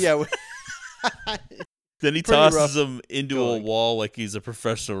off. Yeah. Then he tosses him into a wall like he's a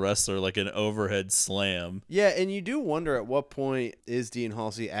professional wrestler, like an overhead slam. Yeah, and you do wonder at what point is Dean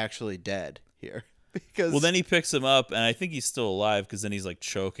Halsey actually dead here? Because well, then he picks him up, and I think he's still alive because then he's like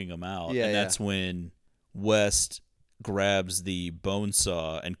choking him out. Yeah, and that's when West grabs the bone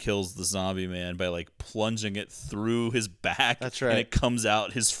saw and kills the zombie man by like plunging it through his back. That's right. And it comes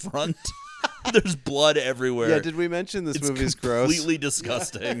out his front. There's blood everywhere. Yeah, did we mention this movie's gross? It's completely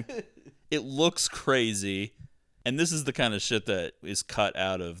disgusting. It looks crazy. And this is the kind of shit that is cut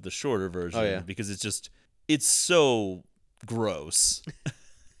out of the shorter version. Oh, yeah. Because it's so gross.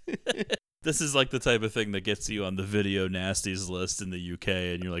 This is like the type of thing that gets you on the video nasties list in the UK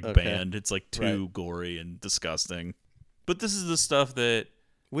and you're like banned. It's like too gory and disgusting. But this is the stuff that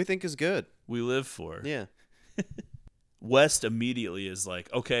we think is good. We live for. Yeah. West immediately is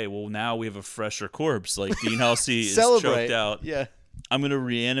like, okay, well now we have a fresher corpse. Like Dean Halsey is Celebrate. choked out. Yeah. I'm gonna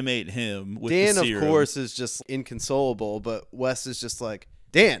reanimate him with Dan, the serum. of course, is just inconsolable, but Wes is just like,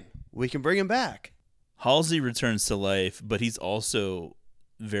 Dan, we can bring him back. Halsey returns to life, but he's also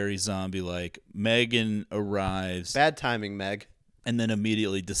very zombie-like. Megan arrives. Bad timing, Meg. And then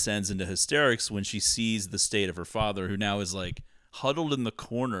immediately descends into hysterics when she sees the state of her father, who now is like huddled in the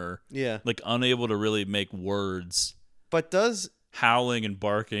corner, like unable to really make words. But does howling and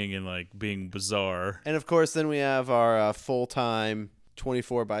barking and like being bizarre. And of course, then we have our full-time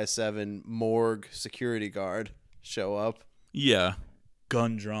 24/7 morgue security guard show up. Yeah,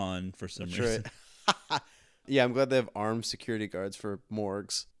 gun drawn for some reason. Right. Yeah, I'm glad they have armed security guards for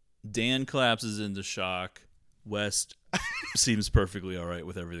morgues. Dan collapses into shock. West seems perfectly all right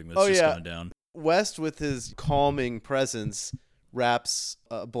with everything that's gone down. West, with his calming presence, wraps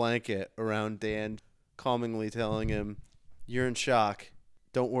a blanket around Dan, calmingly telling him, "You're in shock.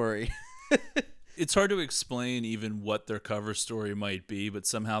 Don't worry." It's hard to explain even what their cover story might be, but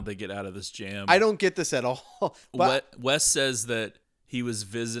somehow they get out of this jam. I don't get this at all. Wes says that he was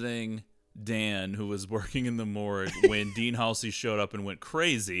visiting Dan, who was working in the morgue, when Dean Halsey showed up and went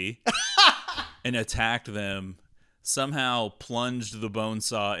crazy and attacked them, somehow plunged the bone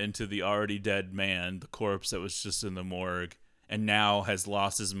saw into the already dead man, the corpse that was just in the morgue, and now has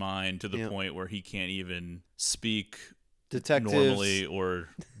lost his mind to the point where he can't even speak normally or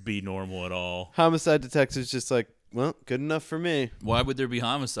be normal at all. Homicide detectives just like, well, good enough for me. Why would there be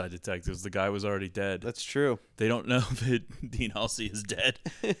homicide detectives? The guy was already dead. That's true. They don't know that Dean Halsey is dead.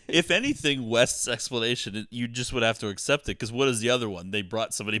 If anything, West's explanation, you just would have to accept it, because what is the other one? They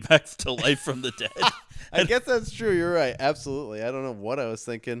brought somebody back to life from the dead. I guess that's true. You're right. Absolutely. I don't know what I was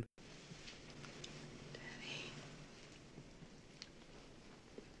thinking.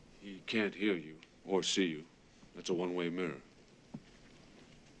 He can't hear you or see you. That's a one-way mirror.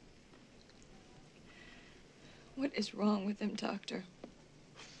 What is wrong with him, Doctor?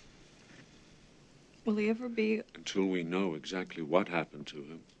 Will he ever be... Until we know exactly what happened to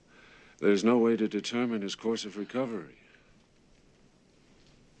him, there's no way to determine his course of recovery.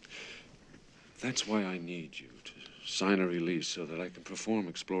 That's why I need you to sign a release so that I can perform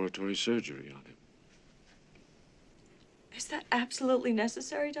exploratory surgery on him. Is that absolutely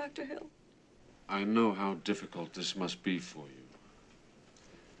necessary, Dr. Hill? I know how difficult this must be for you.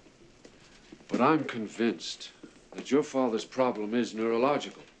 But I'm convinced that your father's problem is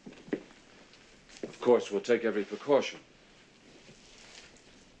neurological. Of course, we'll take every precaution.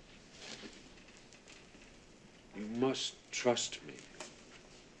 You must trust me.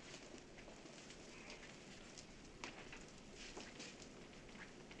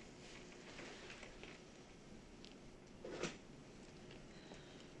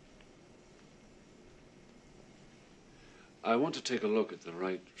 I want to take a look at the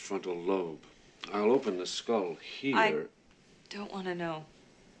right frontal lobe. I'll open the skull here. I don't want to know.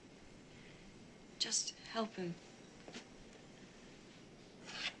 Just help him.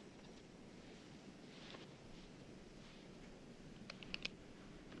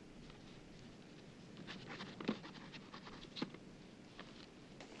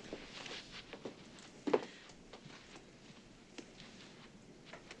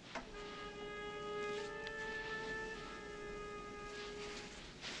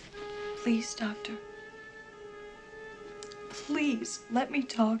 Please, Doctor. Please, let me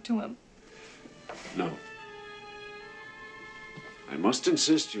talk to him. No. I must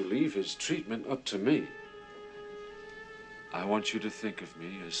insist you leave his treatment up to me. I want you to think of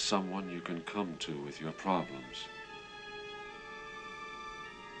me as someone you can come to with your problems.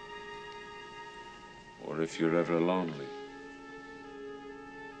 Or if you're ever lonely.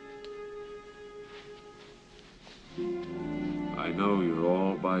 I know you're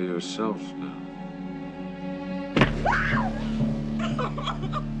all by yourself now.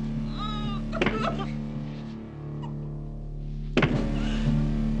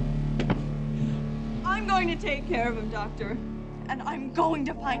 I'm going to take care of him, Doctor. And I'm going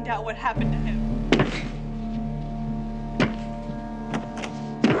to find out what happened to him.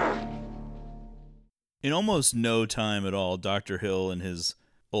 In almost no time at all, Dr. Hill and his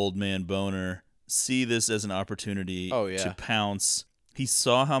old man Boner see this as an opportunity to pounce. He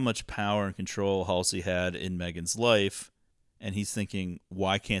saw how much power and control Halsey had in Megan's life, and he's thinking,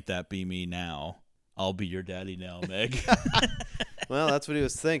 why can't that be me now? I'll be your daddy now, Meg. Well, that's what he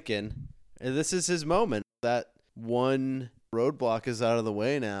was thinking. And this is his moment. That one roadblock is out of the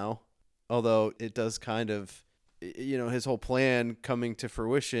way now, although it does kind of, his whole plan coming to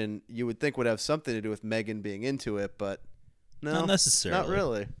fruition, you would think would have something to do with Megan being into it, but no. Not necessarily. Not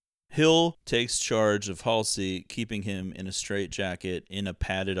really. Hill takes charge of Halsey, keeping him in a straitjacket in a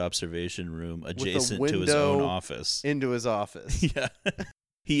padded observation room adjacent to his own office. Into his office. Yeah.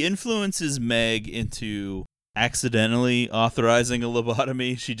 He influences Meg into accidentally authorizing a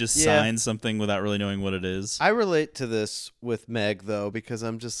lobotomy. She just signs something without really knowing what it is. I relate to this with Meg, though, because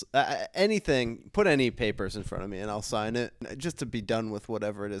I'm just put any papers in front of me and I'll sign it just to be done with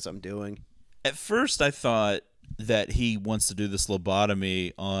whatever it is I'm doing. At first, I thought that he wants to do this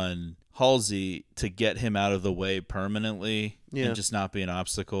lobotomy on Halsey to get him out of the way permanently and just not be an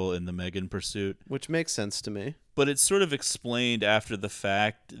obstacle in the Megan pursuit. Which makes sense to me. But it's sort of explained after the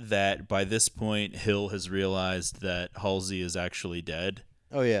fact that by this point, Hill has realized that Halsey is actually dead.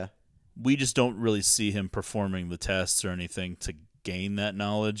 Oh, yeah. We just don't really see him performing the tests or anything to gain that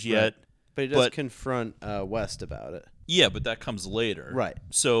knowledge yet. Right. But he does confront West about it. Yeah, but that comes later. Right.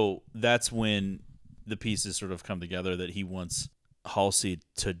 So that's when the pieces sort of come together that he wants Halsey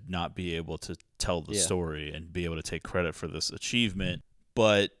to not be able to tell the story and be able to take credit for this achievement.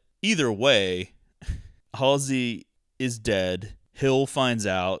 But either way, Halsey is dead. Hill finds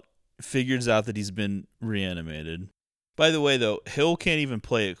out, figures out that he's been reanimated. By the way, though, Hill can't even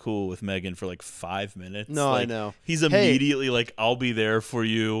play it cool with Megan for like 5 minutes. No, I know. He's immediately like, I'll be there for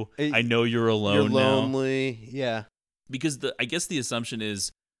you. I know you're alone You're now. lonely. Yeah. Because I guess the assumption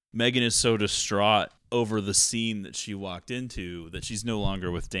is Megan is so distraught over the scene that she walked into that she's no longer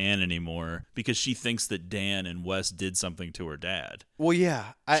with Dan anymore because she thinks that Dan and Wes did something to her dad. Well,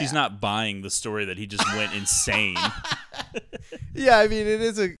 yeah. She's not buying the story that he just went insane. Yeah, I mean, it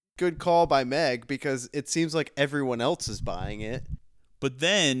is a good call by Meg because it seems like everyone else is buying it. But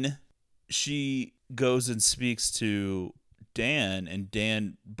then she goes and speaks to Dan, and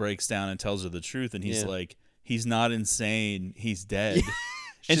Dan breaks down and tells her the truth, and he's like, he's not insane, he's dead.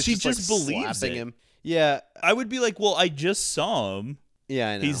 And she just believes it. Him. Yeah. I would be like, well, I just saw him. Yeah,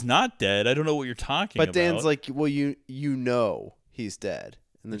 I know. He's not dead. I don't know what you're talking about. But Dan's like, well, you know he's dead.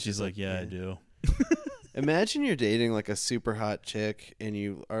 And then she's like, yeah, I do. Imagine you're dating like a super hot chick and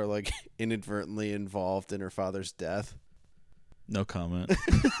you are like inadvertently involved in her father's death. No comment.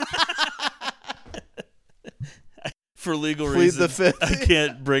 For legal Plead the reasons, fifth. I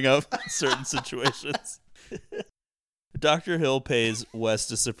can't bring up certain situations. Dr. Hill pays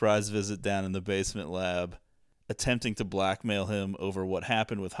West a surprise visit down in the basement lab, attempting to blackmail him over what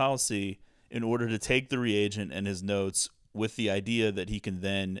happened with Halsey in order to take the reagent and his notes with the idea that he can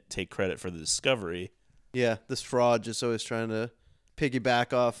then take credit for the discovery. Yeah, this fraud just always trying to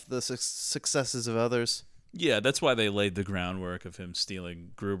piggyback off the successes of others. Yeah, that's why they laid the groundwork of him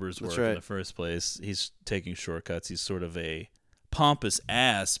stealing Gruber's work in the first place. He's taking shortcuts. He's sort of a pompous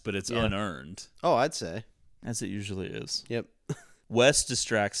ass, but it's unearned. Oh, I'd say. As it usually is. Yep. West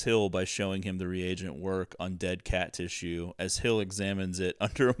distracts Hill by showing him the reagent work on dead cat tissue as Hill examines it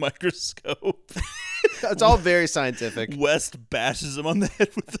under a microscope. It's all very scientific. West bashes him on the head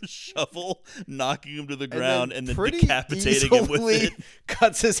with a shovel, knocking him to the ground and then decapitating him with it.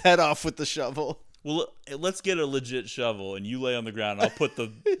 Cuts his head off with the shovel. Well, let's get a legit shovel, and you lay on the ground. And I'll put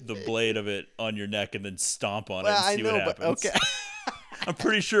the blade of it on your neck and then stomp on it and see what happens. Okay. I'm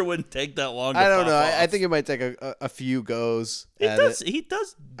pretty sure it wouldn't take that long. I don't know. I think it might take a few goes. He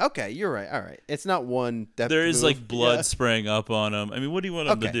does. Okay, you're right. All right. It's not one. There is like blood spraying up on him. I mean, what do you want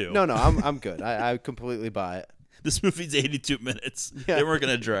him to do? No, I'm good. I completely buy it. This movie's 82 minutes. Yeah. They weren't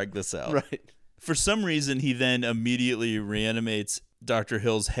going to drag this out. Right. For some reason, he then immediately reanimates Dr.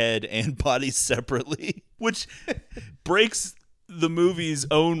 Hill's head and body separately, which breaks the movie's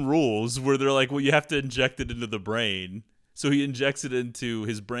own rules where they're like, well, you have to inject it into the brain. So he injects it into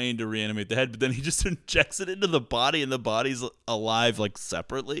his brain to reanimate the head, but then he just injects it into the body, and the body's alive, like,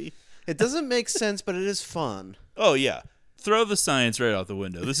 separately. It doesn't make sense, but it is fun. Oh, yeah. Throw the science right out the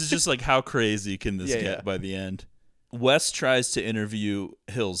window. This is just like, how crazy can this get by the end? Wes tries to interview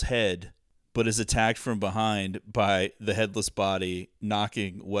Hill's head, but is attacked from behind by the headless body,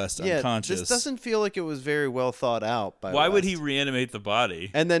 knocking West unconscious. This doesn't feel like it was very well thought out by Why West. would he reanimate the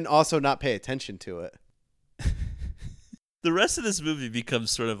body? And then also not pay attention to it. The rest of this movie becomes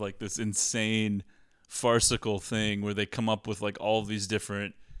sort of like this insane farcical thing where they come up with like all of these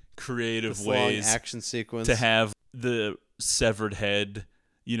different creative This long ways action sequence to have the severed head,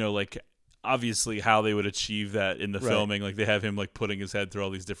 like obviously how they would achieve that in the filming. Like they have him like putting his head through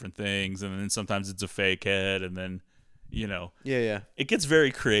all these different things, and then sometimes it's a fake head, and then it gets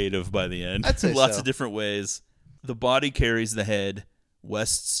very creative by the end. I'd say lots so. of different ways. The body carries the head,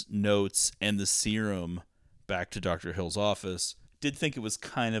 West's notes, and the serum back to Dr. Hill's office. Did think it was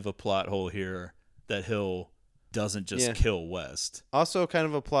kind of a plot hole here that Hill doesn't just kill West. Also kind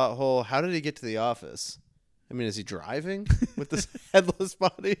of a plot hole. How did he get to the office? I mean, is he driving with this headless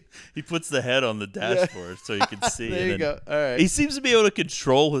body? He puts the head on the dashboard so you can see. There you go. All right. He seems to be able to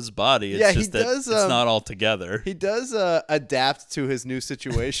control his body. It's just that it's not all together. He does adapt to his new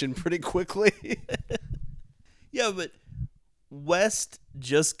situation pretty quickly. Yeah, but West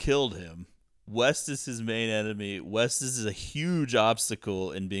just killed him. West is his main enemy. West is a huge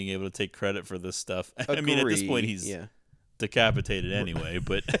obstacle in being able to take credit for this stuff. I mean, at this point, he's decapitated anyway,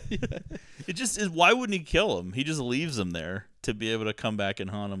 but it just is. Why wouldn't he kill him? He just leaves him there to be able to come back and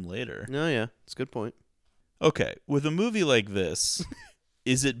haunt him later. No, yeah, it's a good point. Okay, with a movie like this,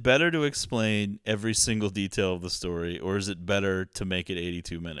 is it better to explain every single detail of the story, or is it better to make it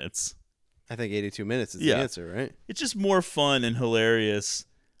 82 minutes? I think 82 minutes is the answer, right? It's just more fun and hilarious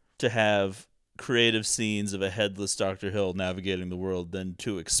to have creative scenes of a headless Dr. Hill navigating the world than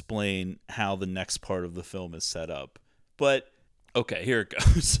to explain how the next part of the film is set up. But, okay, here it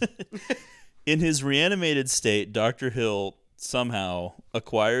goes. In his reanimated state, Dr. Hill somehow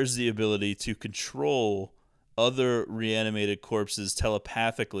acquires the ability to control other reanimated corpses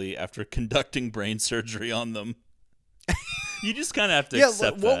telepathically after conducting brain surgery on them. You just kind of have to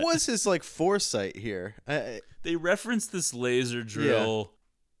accept that. What was his foresight here? They reference this laser drill.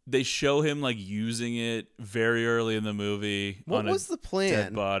 They show him using it very early in the movie. What was the plan?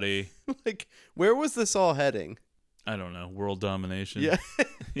 Dead body. Where was this all heading? I don't know. World domination. Yeah.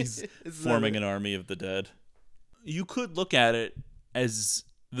 He's forming an army of the dead. You could look at it as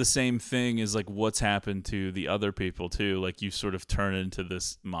the same thing as what's happened to the other people too. You sort of turn into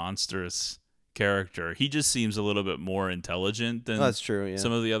this monstrous character. He just seems a little bit more intelligent than that's true, yeah.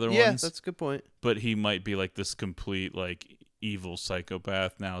 some of the other ones. Yeah, that's a good point. But he might be this complete evil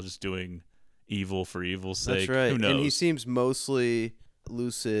psychopath now, just doing evil for evil's sake. That's right. Who knows? And he seems mostly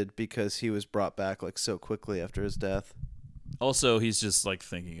lucid because he was brought back so quickly after his death. Also, he's just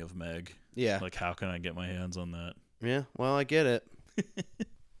thinking of Meg. Yeah. How can I get my hands on that? Yeah, well, I get it.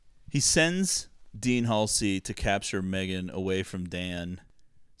 He sends Dean Halsey to capture Megan away from Dan.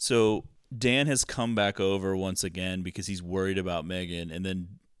 So Dan has come back over once again because he's worried about Megan, and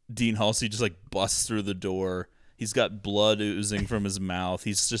then Dean Halsey just busts through the door. He's got blood oozing from his mouth.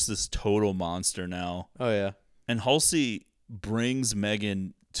 He's just this total monster now. Oh, yeah. And Halsey brings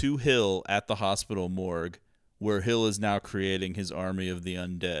Megan to Hill at the hospital morgue, where Hill is now creating his army of the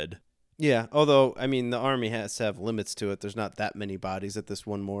undead. Yeah, although, I mean, the army has to have limits to it. There's not that many bodies at this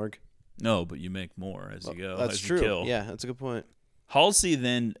one morgue. No, but you make more as you go. That's as true. You kill. Yeah, that's a good point. Halsey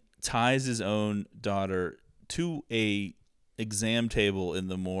then ties his own daughter to a exam table in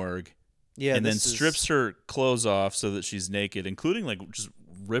the morgue. Yeah, and then strips her clothes off so that she's naked, including just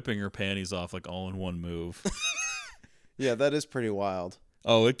ripping her panties off all in one move. Yeah, that is pretty wild.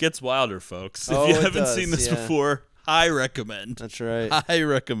 Oh, it gets wilder, folks. If you haven't seen this before, I recommend. That's right. I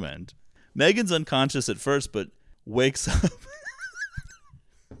recommend. Megan's unconscious at first, but wakes up.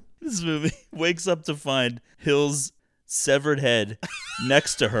 This movie wakes up to find Hill's severed head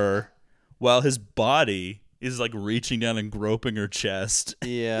next to her while his body is reaching down and groping her chest.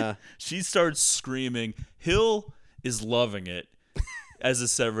 Yeah. She starts screaming. Hill is loving it as a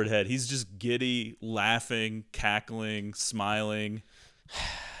severed head. He's just giddy, laughing, cackling, smiling.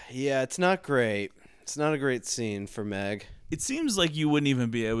 Yeah, it's not great. It's not a great scene for Meg. It seems like you wouldn't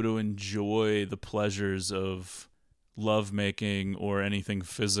even be able to enjoy the pleasures of lovemaking or anything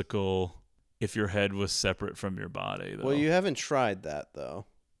physical if your head was separate from your body, though. Well, you haven't tried that, though.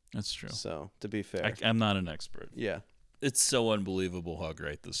 That's true. So, to be fair. I'm not an expert. Yeah. It's so unbelievable how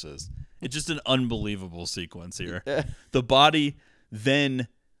great this is. It's just an unbelievable sequence here. The body then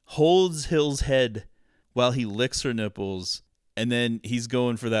holds Hill's head while he licks her nipples, and then he's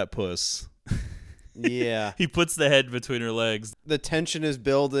going for that puss. Yeah. He puts the head between her legs. The tension is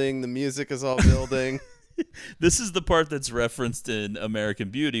building. The music is all building. This is the part that's referenced in American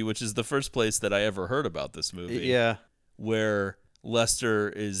Beauty, which is the first place that I ever heard about this movie. Yeah. Where Lester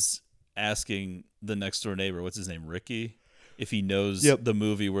is asking the next door neighbor, what's his name, Ricky, if he knows the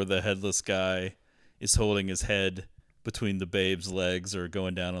movie where the headless guy is holding his head between the babe's legs or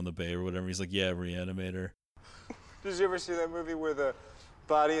going down on the babe or whatever. He's like, yeah, Re-Animator. Did you ever see that movie where the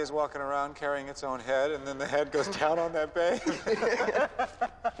body is walking around carrying its own head and then the head goes down on that babe?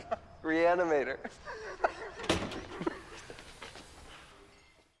 Re-Animator.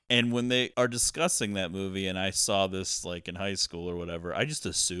 And when they are discussing that movie, and I saw this like in high school or whatever, I just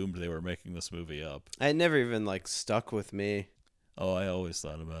assumed they were making this movie up. It never even like stuck with me. Oh, I always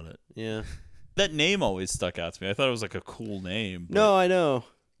thought about it. Yeah. That name always stuck out to me. I thought it was like a cool name. No, I know.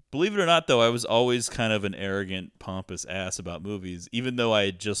 Believe it or not, though, I was always kind of an arrogant, pompous ass about movies, even though I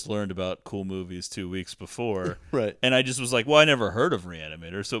had just learned about cool movies 2 weeks before. Right. And I just was like, well, I never heard of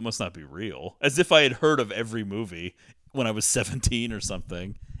Re-Animator, so it must not be real. As if I had heard of every movie when I was 17 or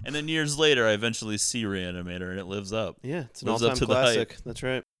something. And then years later, I eventually see Re-Animator, and it lives up. Yeah, it's an Lives all-time up to the classic. hype. That's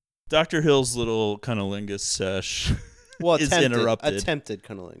right. Dr. Hill's little cunnilingus sesh Well, is interrupted. Attempted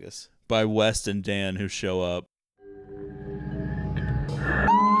cunnilingus. By West and Dan, who show up.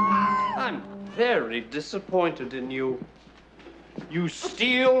 I'm very disappointed in you. You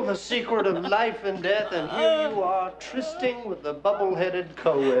steal the secret of life and death, and here you are trysting with the bubble-headed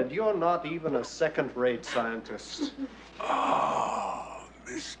co-ed. You're not even a second-rate scientist. Oh,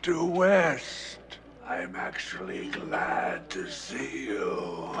 Mr. West, I'm actually glad to see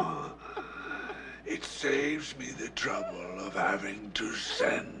you. It saves me the trouble of having to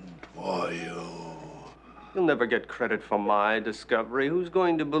send for you. You'll never get credit for my discovery. Who's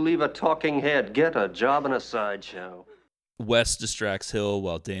going to believe a talking head? Get a job in a sideshow. West distracts Hill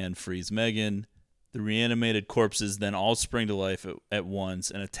while Dan frees Megan. The reanimated corpses then all spring to life at once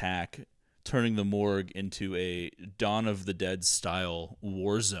and attack, turning the morgue into a Dawn of the Dead style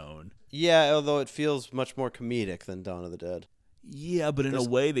war zone. Yeah, although it feels much more comedic than Dawn of the Dead. Yeah, but in a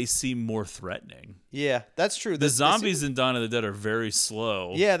way they seem more threatening. Yeah, that's true. The zombies in Dawn of the Dead are very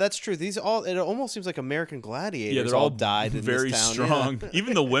slow. Yeah, that's true. It almost seems like American Gladiators. Yeah, they're all died in very this town. strong. Yeah.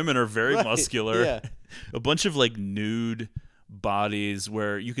 Even the women are very Right, muscular. yeah. A bunch of like nude bodies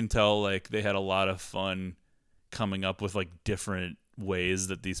where you can tell like they had a lot of fun coming up with like different ways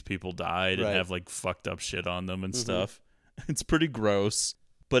that these people died and Right. have like fucked up shit on them and stuff. It's pretty gross,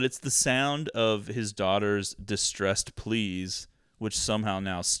 but it's the sound of his daughter's distressed pleas which somehow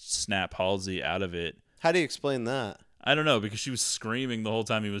now snap Halsey out of it. How do you explain that? I don't know, because she was screaming the whole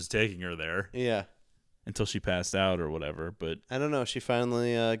time he was taking her there. Yeah. Until she passed out or whatever, but I don't know. She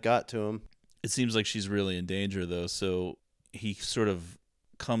finally got to him. It seems like she's really in danger, though, so he sort of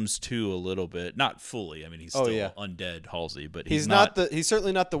comes to a little bit. Not fully. I mean, he's still undead, Halsey, but he's not he's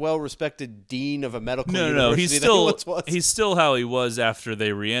certainly not the well-respected dean of a medical university. No, that he once was. He's still how he was after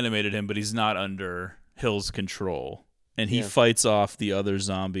they reanimated him, but he's not under Hill's control. And he fights off the other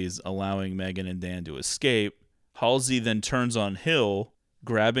zombies, allowing Megan and Dan to escape. Halsey then turns on Hill,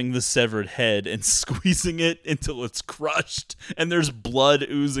 grabbing the severed head and squeezing it until it's crushed, and there's blood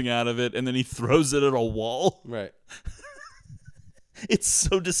oozing out of it, and then he throws it at a wall. Right. It's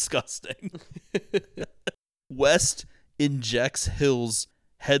so disgusting. West injects Hill's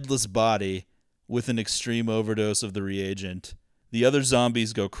headless body with an extreme overdose of the reagent. The other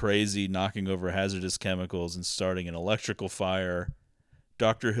zombies go crazy, knocking over hazardous chemicals and starting an electrical fire.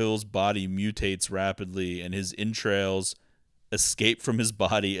 Dr. Hill's body mutates rapidly, and his entrails escape from his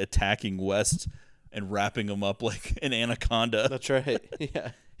body, attacking West and wrapping him up like an anaconda. That's right.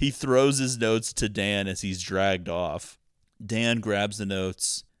 Yeah. He throws his notes to Dan as he's dragged off. Dan grabs the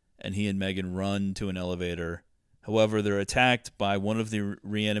notes, and he and Megan run to an elevator. However, they're attacked by one of the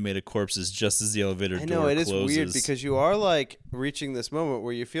reanimated corpses just as the elevator door closes. I know, it is weird because you are like reaching this moment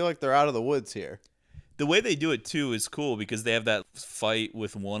where you feel like they're out of the woods here. The way they do it, too, is cool because they have that fight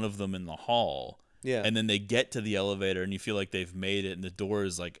with one of them in the hall. Yeah. And then they get to the elevator and you feel like they've made it and the door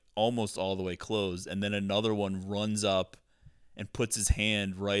is like almost all the way closed. And then another one runs up and puts his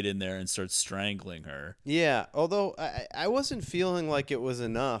hand right in there and starts strangling her. Yeah, although I wasn't feeling like it was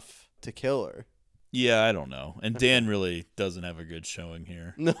enough to kill her. Yeah, I don't know. And Dan really doesn't have a good showing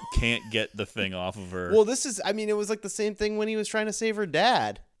here. No. Can't get the thing off of her. Well, it was like the same thing when he was trying to save her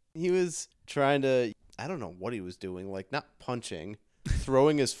dad. He was trying to, I don't know what he was doing, like not punching,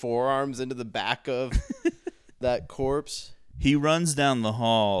 throwing his forearms into the back of that corpse. He runs down the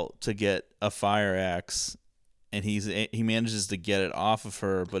hall to get a fire axe, and he manages to get it off of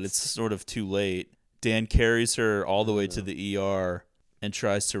her, but it's sort of too late. Dan carries her all the way to the ER and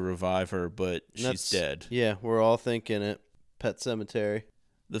tries to revive her, but she's dead. Yeah, we're all thinking it. Pet Cemetery.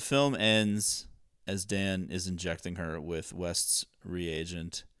 The film ends as Dan is injecting her with West's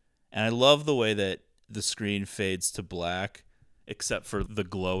reagent. And I love the way that the screen fades to black, except for the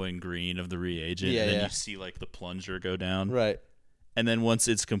glowing green of the reagent. Yeah, and then you see like the plunger go down. Right. And then once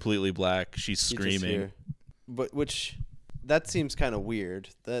it's completely black, she's screaming. But that seems kind of weird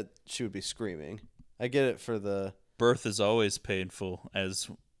that she would be screaming. I get it for the birth is always painful, as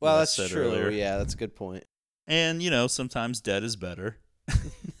well, Wes that's said true. earlier. Yeah, that's a good point. And sometimes dead is better.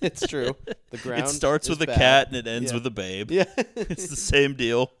 It's true. The ground. It starts is with a bad. cat and it ends Yeah. with a babe. Yeah. It's the same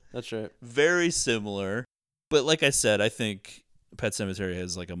deal. That's right. Very similar. But like I said, I think Pet Sematary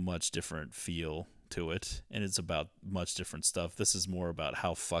has like a much different feel to it, and it's about much different stuff. This is more about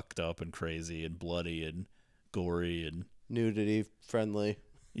how fucked up and crazy and bloody and gory and nudity friendly.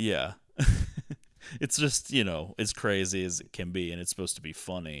 Yeah. It's just, you know, as crazy as it can be, and it's supposed to be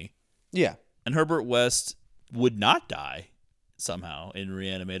funny. Yeah. And Herbert West would not die somehow in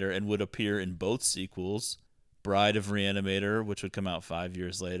Re-Animator and would appear in both sequels, Bride of Re-Animator, which would come out 5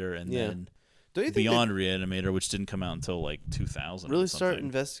 years later, and then Don't you think Beyond Re-Animator, which didn't come out until like 2000. really or something. start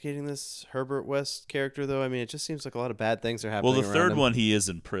investigating this Herbert West character, though? I mean, it just seems like a lot of bad things are happening. Well, the around third him. one, he is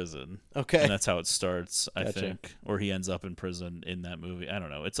in prison. Okay. And that's how it starts, I Gotcha. think. Or he ends up in prison in that movie. I don't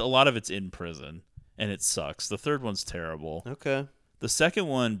know. A lot of it's in prison, and it sucks. The third one's terrible. Okay. The second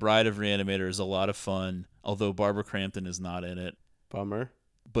one, Bride of Re-Animator, is a lot of fun, although Barbara Crampton is not in it. Bummer.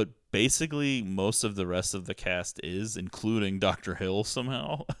 But basically, most of the rest of the cast is, including Dr. Hill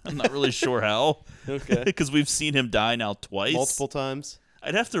somehow. I'm not really sure how. Okay. Because we've seen him die now twice. Multiple times.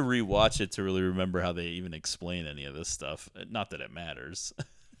 I'd have to rewatch it to really remember how they even explain any of this stuff. Not that it matters.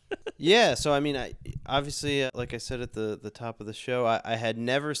 Yeah, so I mean, obviously, like I said at the top of the show, I had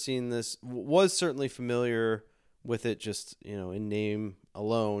never seen this. Was certainly familiar with it, just in name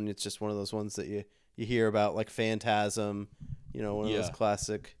alone. It's just one of those ones that you hear about, like Phantasm, one of those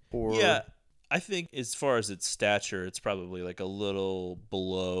classic horror. Yeah, I think as far as its stature, it's probably like a little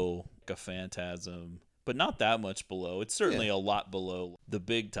below a Phantasm, but not that much below. It's certainly a lot below the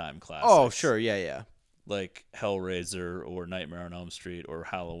big time classics. Oh, sure, yeah. Like Hellraiser or Nightmare on Elm Street or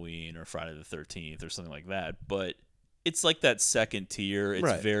Halloween or Friday the 13th or something like that. But it's like that second tier.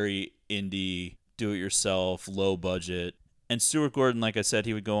 It's very indie, do-it-yourself, low budget. And Stuart Gordon, like I said,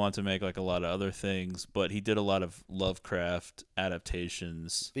 he would go on to make like a lot of other things, but he did a lot of Lovecraft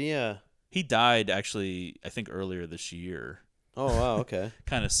adaptations. But yeah. He died actually, I think, earlier this year. Oh, wow, okay.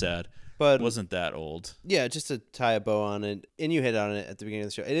 Kind of sad. But wasn't that old. Yeah, just to tie a bow on it, and you hit on it at the beginning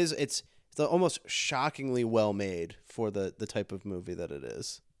of the show. It's almost shockingly well made for the type of movie that it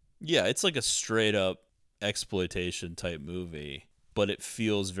is. Yeah, it's like a straight up exploitation type movie, but it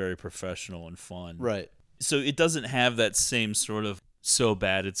feels very professional and fun. Right. So it doesn't have that same sort of so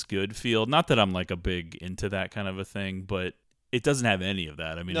bad it's good feel. Not that I'm like a big into that kind of a thing, but it doesn't have any of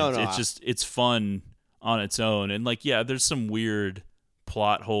that. I mean, it's fun on its own. And like, yeah, there's some weird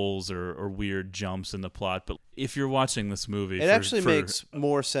plot holes or weird jumps in the plot, but if you're watching this movie, it actually makes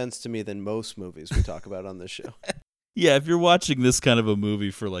more sense to me than most movies we talk about on this show. Yeah, if you're watching this kind of a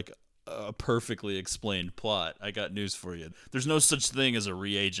movie for like a perfectly explained plot, I got news for you. There's no such thing as a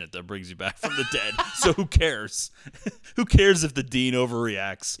reagent that brings you back from the dead. So who cares? Who cares if the dean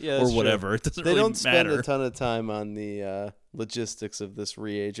overreacts or whatever? True. It doesn't they really don't spend matter. a ton of time on the logistics of this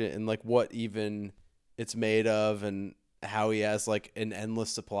reagent and like what even it's made of and how he has like an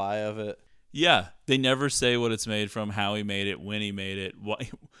endless supply of it. Yeah, they never say what it's made from, how he made it, when he made it,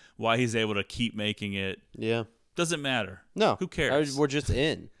 why he's able to keep making it. Yeah. Doesn't matter. No. Who cares? We're just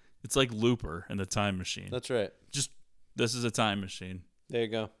in. It's like Looper and the Time Machine. That's right. This is a time machine. There you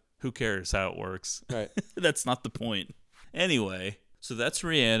go. Who cares how it works? Right. That's not the point. Anyway, so that's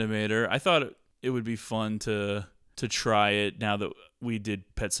Re-Animator. I thought it would be fun to try it now that we did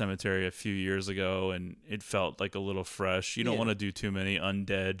Pet Sematary a few years ago and it felt like a little fresh. You don't want to do too many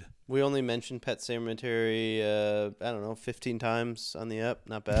undead. We only mentioned Pet Sematary, 15 times on the app.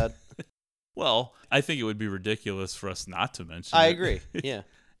 Not bad. Well, I think it would be ridiculous for us not to mention it. I agree. Yeah.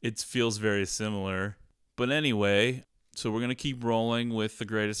 It feels very similar. But anyway, so we're going to keep rolling with The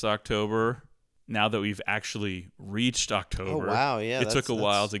Greatest October now that we've actually reached October. Oh, wow. Yeah. It took a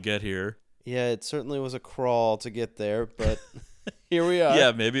while to get here. Yeah, it certainly was a crawl to get there, but here we are.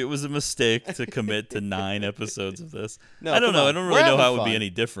 Yeah, maybe it was a mistake to commit to 9 episodes of this. No, I don't know. on. I don't We're really know how it having would be fun. any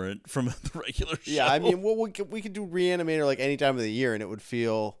different from the regular show. Yeah, I mean, we could do Re-Animator like any time of the year, and it would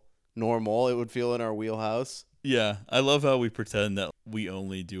feel normal. It would feel in our wheelhouse. Yeah, I love how we pretend that we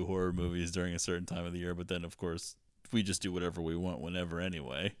only do horror movies during a certain time of the year, but then, of course, we just do whatever we want whenever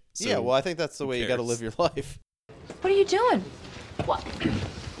anyway. So Yeah, well, I think that's the way you got to cares? live your life. What are you doing? What?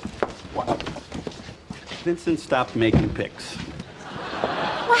 Vincent stopped making pics.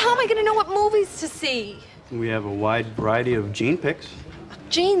 Well, how am I going to know what movies to see? We have a wide variety of Gene pics.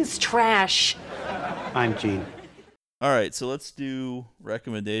 Gene's trash. I'm Gene. All right, so let's do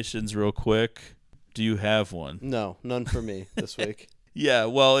recommendations real quick. Do you have one? No, none for me this week. Yeah,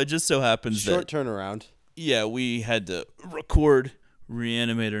 well, it just so happens Short that turnaround. Yeah, we had to record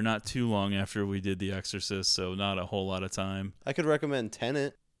Re-Animator not too long after we did The Exorcist, so not a whole lot of time. I could recommend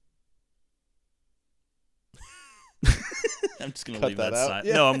Tenet. I'm just gonna Cut leave that that out. silence.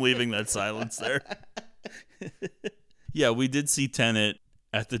 No, I'm leaving that silence there. Yeah, we did see Tenet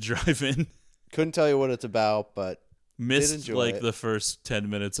at the drive-in. Couldn't tell you what it's about, but did Missed enjoy like it. the first 10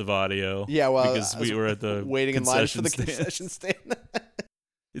 minutes of audio. Yeah, well, because I we was were at the waiting in line for the stand. concession stand.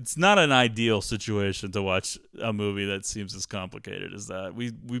 It's not an ideal situation to watch a movie that seems as complicated as that.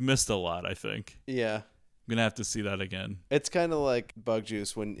 We missed a lot, I think. Yeah. I'm gonna have to see that again. It's kind of like Bug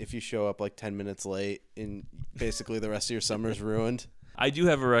Juice when if you show up like 10 minutes late and basically the rest of your summer's ruined. I do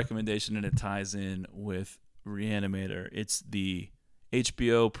have a recommendation, and it ties in with Re-Animator. It's the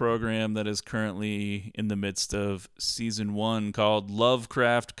HBO program that is currently in the midst of season 1 called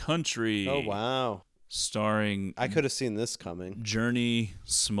Lovecraft Country. Oh, wow. Starring I could have seen this coming. Journey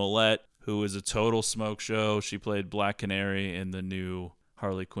Smollett, who is a total smoke show. She played Black Canary in the new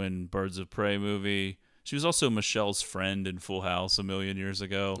Harley Quinn Birds of Prey movie. She was also Michelle's friend in Full House a million years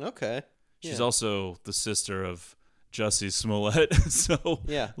ago. Okay. She's Yeah. also the sister of Jussie Smollett, so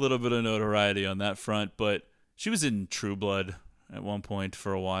Yeah. a little bit of notoriety on that front. But she was in True Blood at one point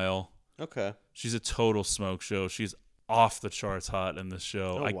for a while. Okay. She's a total smoke show. She's off the charts hot in this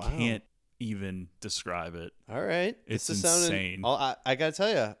show. Oh, I wow. can't even describe it. All right. It's This is sounding- insane. I got to tell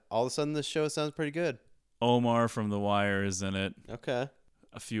you, all of a sudden this show sounds pretty good. Omar from The Wire is in it. Okay.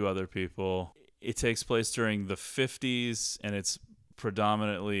 A few other people. It takes place during the 50s, and it's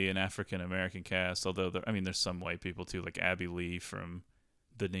predominantly an African-American cast, although there's some white people too, like Abby Lee from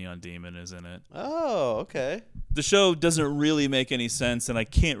The Neon Demon is in it. Oh, okay. The show doesn't really make any sense, and I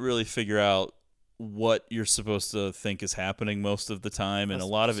can't really figure out what you're supposed to think is happening most of the time, and a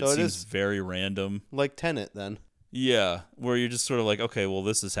lot of it So it seems is very random. Like Tenet, then. Yeah, where you're just sort of like, okay, well,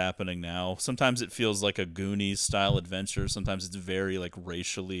 this is happening now. Sometimes it feels like a Goonies-style adventure. Sometimes it's very, like,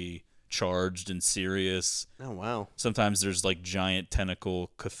 racially charged and serious. Oh, wow. Sometimes there's, like, giant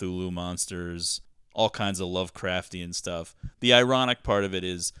tentacle Cthulhu monsters, all kinds of Lovecraftian stuff. The ironic part of it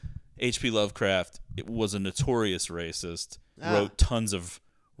is H.P. Lovecraft was a notorious racist, wrote tons of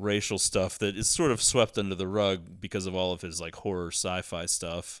racial stuff that is sort of swept under the rug because of all of his, like, horror sci-fi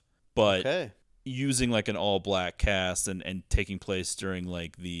stuff. But... Okay. using like an all-black cast and taking place during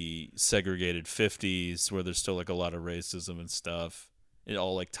like the segregated 50s where there's still like a lot of racism and stuff, it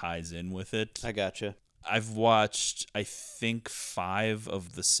all like ties in with it. I gotcha. I've watched I think 5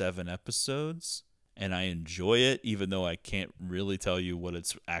 of the 7 episodes and I enjoy it, even though I can't really tell you what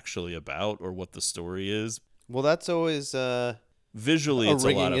it's actually about or what the story is. Well, that's always visually a it's a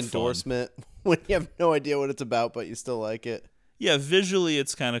lot ringing of endorsement when you have no idea what it's about, but you still like it. Yeah, visually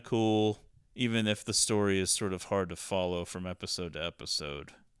it's kind of cool, even if the story is sort of hard to follow from episode to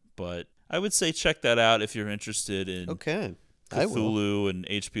episode. But I would say check that out if you're interested in I will. Cthulhu and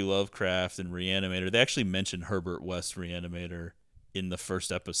H.P. Lovecraft and Re-Animator. They actually mentioned Herbert West Re-Animator in the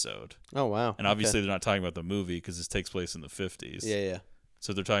first episode. Oh, wow. And obviously Okay. they're not talking about the movie because this takes place in the 50s. Yeah, yeah.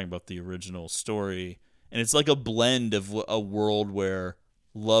 So they're talking about the original story. And it's like a blend of a world where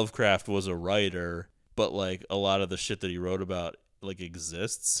Lovecraft was a writer, but like a lot of the shit that he wrote about like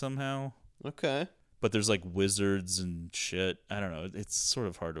exists somehow. Okay. But there's like wizards and shit. I don't know. It's sort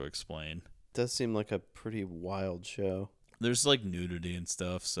of hard to explain. Does seem like a pretty wild show. There's like nudity and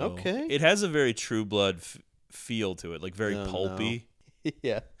stuff. So Okay. it has a very True Blood feel to it, like very Oh, pulpy. no.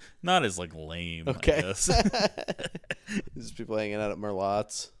 Yeah. Not as like lame, Okay. I guess. Just people hanging out at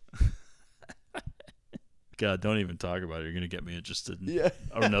Merlot's. God, don't even talk about it. You're gonna get me interested in Yeah.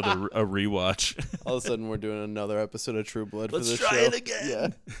 a rewatch. All of a sudden, we're doing another episode of True Blood Let's for this try show. it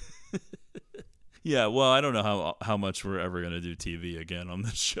again. Yeah. Yeah, well, I don't know how much we're ever gonna do TV again on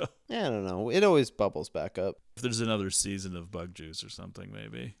this show. Yeah, I don't know. It always bubbles back up. If there's another season of Bug Juice or something,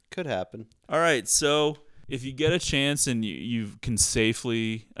 maybe. Could happen. All right, so if you get a chance and you can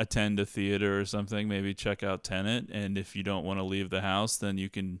safely attend a theater or something, maybe check out Tenet. And if you don't want to leave the house, then you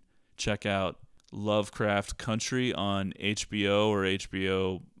can check out Lovecraft Country on HBO or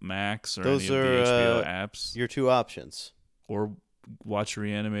HBO Max or Those any of the are HBO apps. your 2 options. Or watch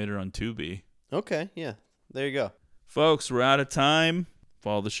Re-Animator on Tubi. Okay, yeah. There you go. Folks, we're out of time.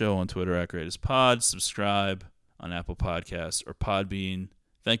 Follow the show on Twitter at GreatestPod. Subscribe on Apple Podcasts or Podbean.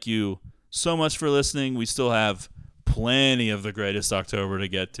 Thank you so much for listening. We still have plenty of the Greatest October to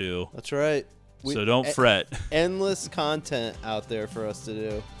get to. That's right. So don't fret. Endless content out there for us to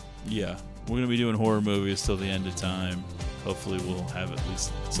do. Yeah, we're going to be doing horror movies till the end of time. Hopefully we'll have at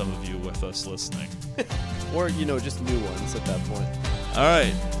least some of you with us listening. Or, just new ones at that point. All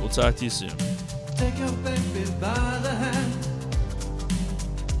right, we'll talk to you soon. Take your baby by the hand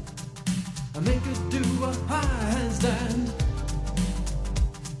and make her do a handstand.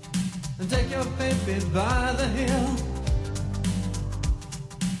 And take your baby by the heel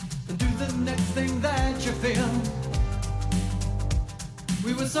and do the next thing that you feel.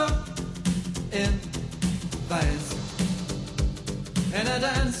 We were so in phase. In a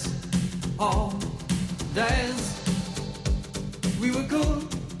dance all days. We were cool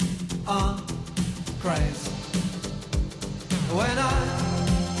on craze. When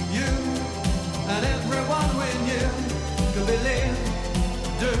you, and everyone we knew could believe,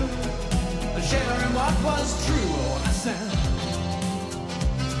 do, share in what was true. Oh, I said,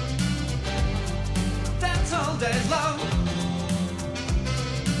 that's all days long.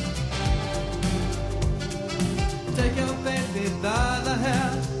 Take your baby by the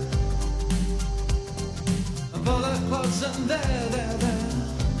hair and pull her close and there.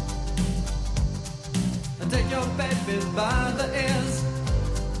 And take your baby by the ears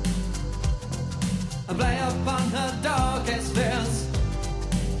and play upon her darkest fears.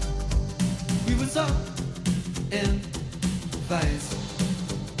 We were so in phase.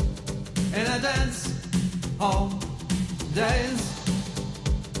 In a dance hall days.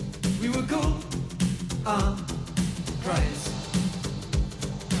 We were cool on craze.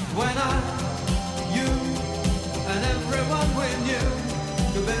 When you, and everyone we knew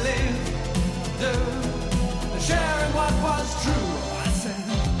could believe, do, sharing what was true. I said,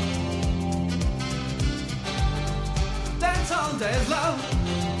 dance all days, love.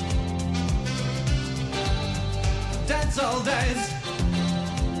 Dance all days.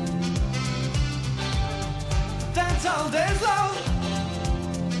 Dance all days, love.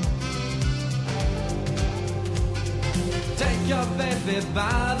 Take your baby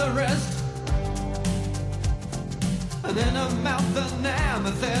by the wrist, and in her mouth an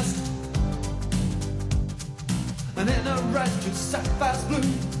amethyst, and in her eyes two sapphires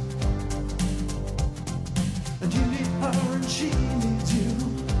blue. And you need her and she needs you.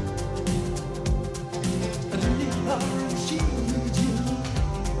 And you need her and she needs you.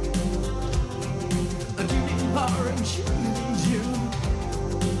 And you need her and she needs you.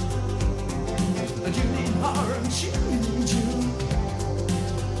 And you need her and she needs you.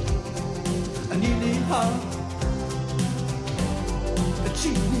 And you need her and she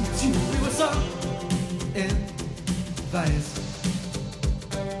needs you. We were so in phase.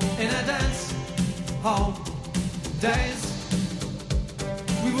 In a dance hall days.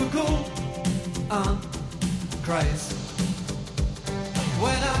 We were cool on craze.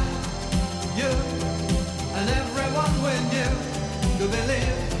 When you, and everyone we knew could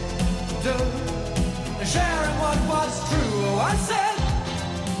believe, do, sharing what was true. Oh, I said,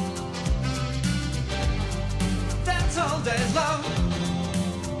 that's all days long.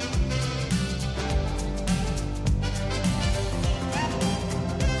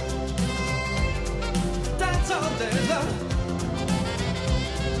 That's all days long.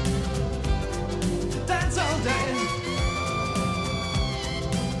 That's all days.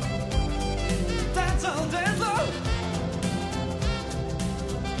 That's all days long.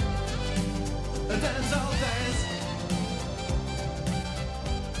 That's all days.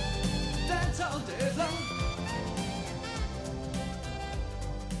 That's all days long.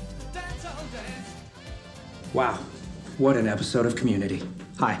 That's all days. Wow, what an episode of Community.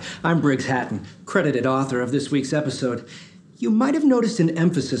 Hi, I'm Briggs Hatton, credited author of this week's episode. You might have noticed an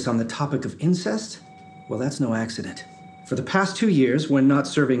emphasis on the topic of incest. Well, that's no accident. For the past 2 years, when not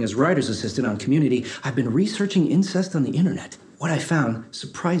serving as writer's assistant on Community, I've been researching incest on the internet. What I found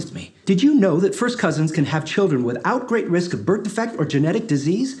surprised me. Did you know that first cousins can have children without great risk of birth defect or genetic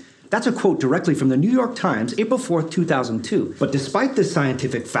disease? That's a quote directly from the New York Times, April 4th, 2002. But despite this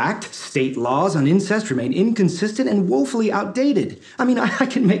scientific fact, state laws on incest remain inconsistent and woefully outdated. I mean, I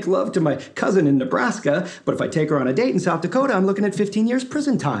can make love to my cousin in Nebraska, but if I take her on a date in South Dakota, I'm looking at 15 years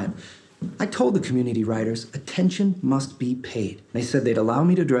prison time. I told the Community writers attention must be paid. They said they'd allow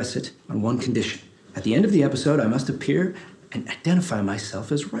me to address it on one condition. At the end of the episode, I must appear and identify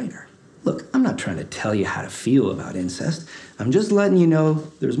myself as writer. Look, I'm not trying to tell you how to feel about incest. I'm just letting you know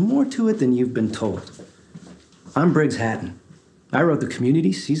there's more to it than you've been told. I'm Briggs Hatton. I wrote the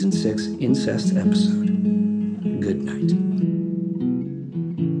Community Season 6 incest episode. Good night.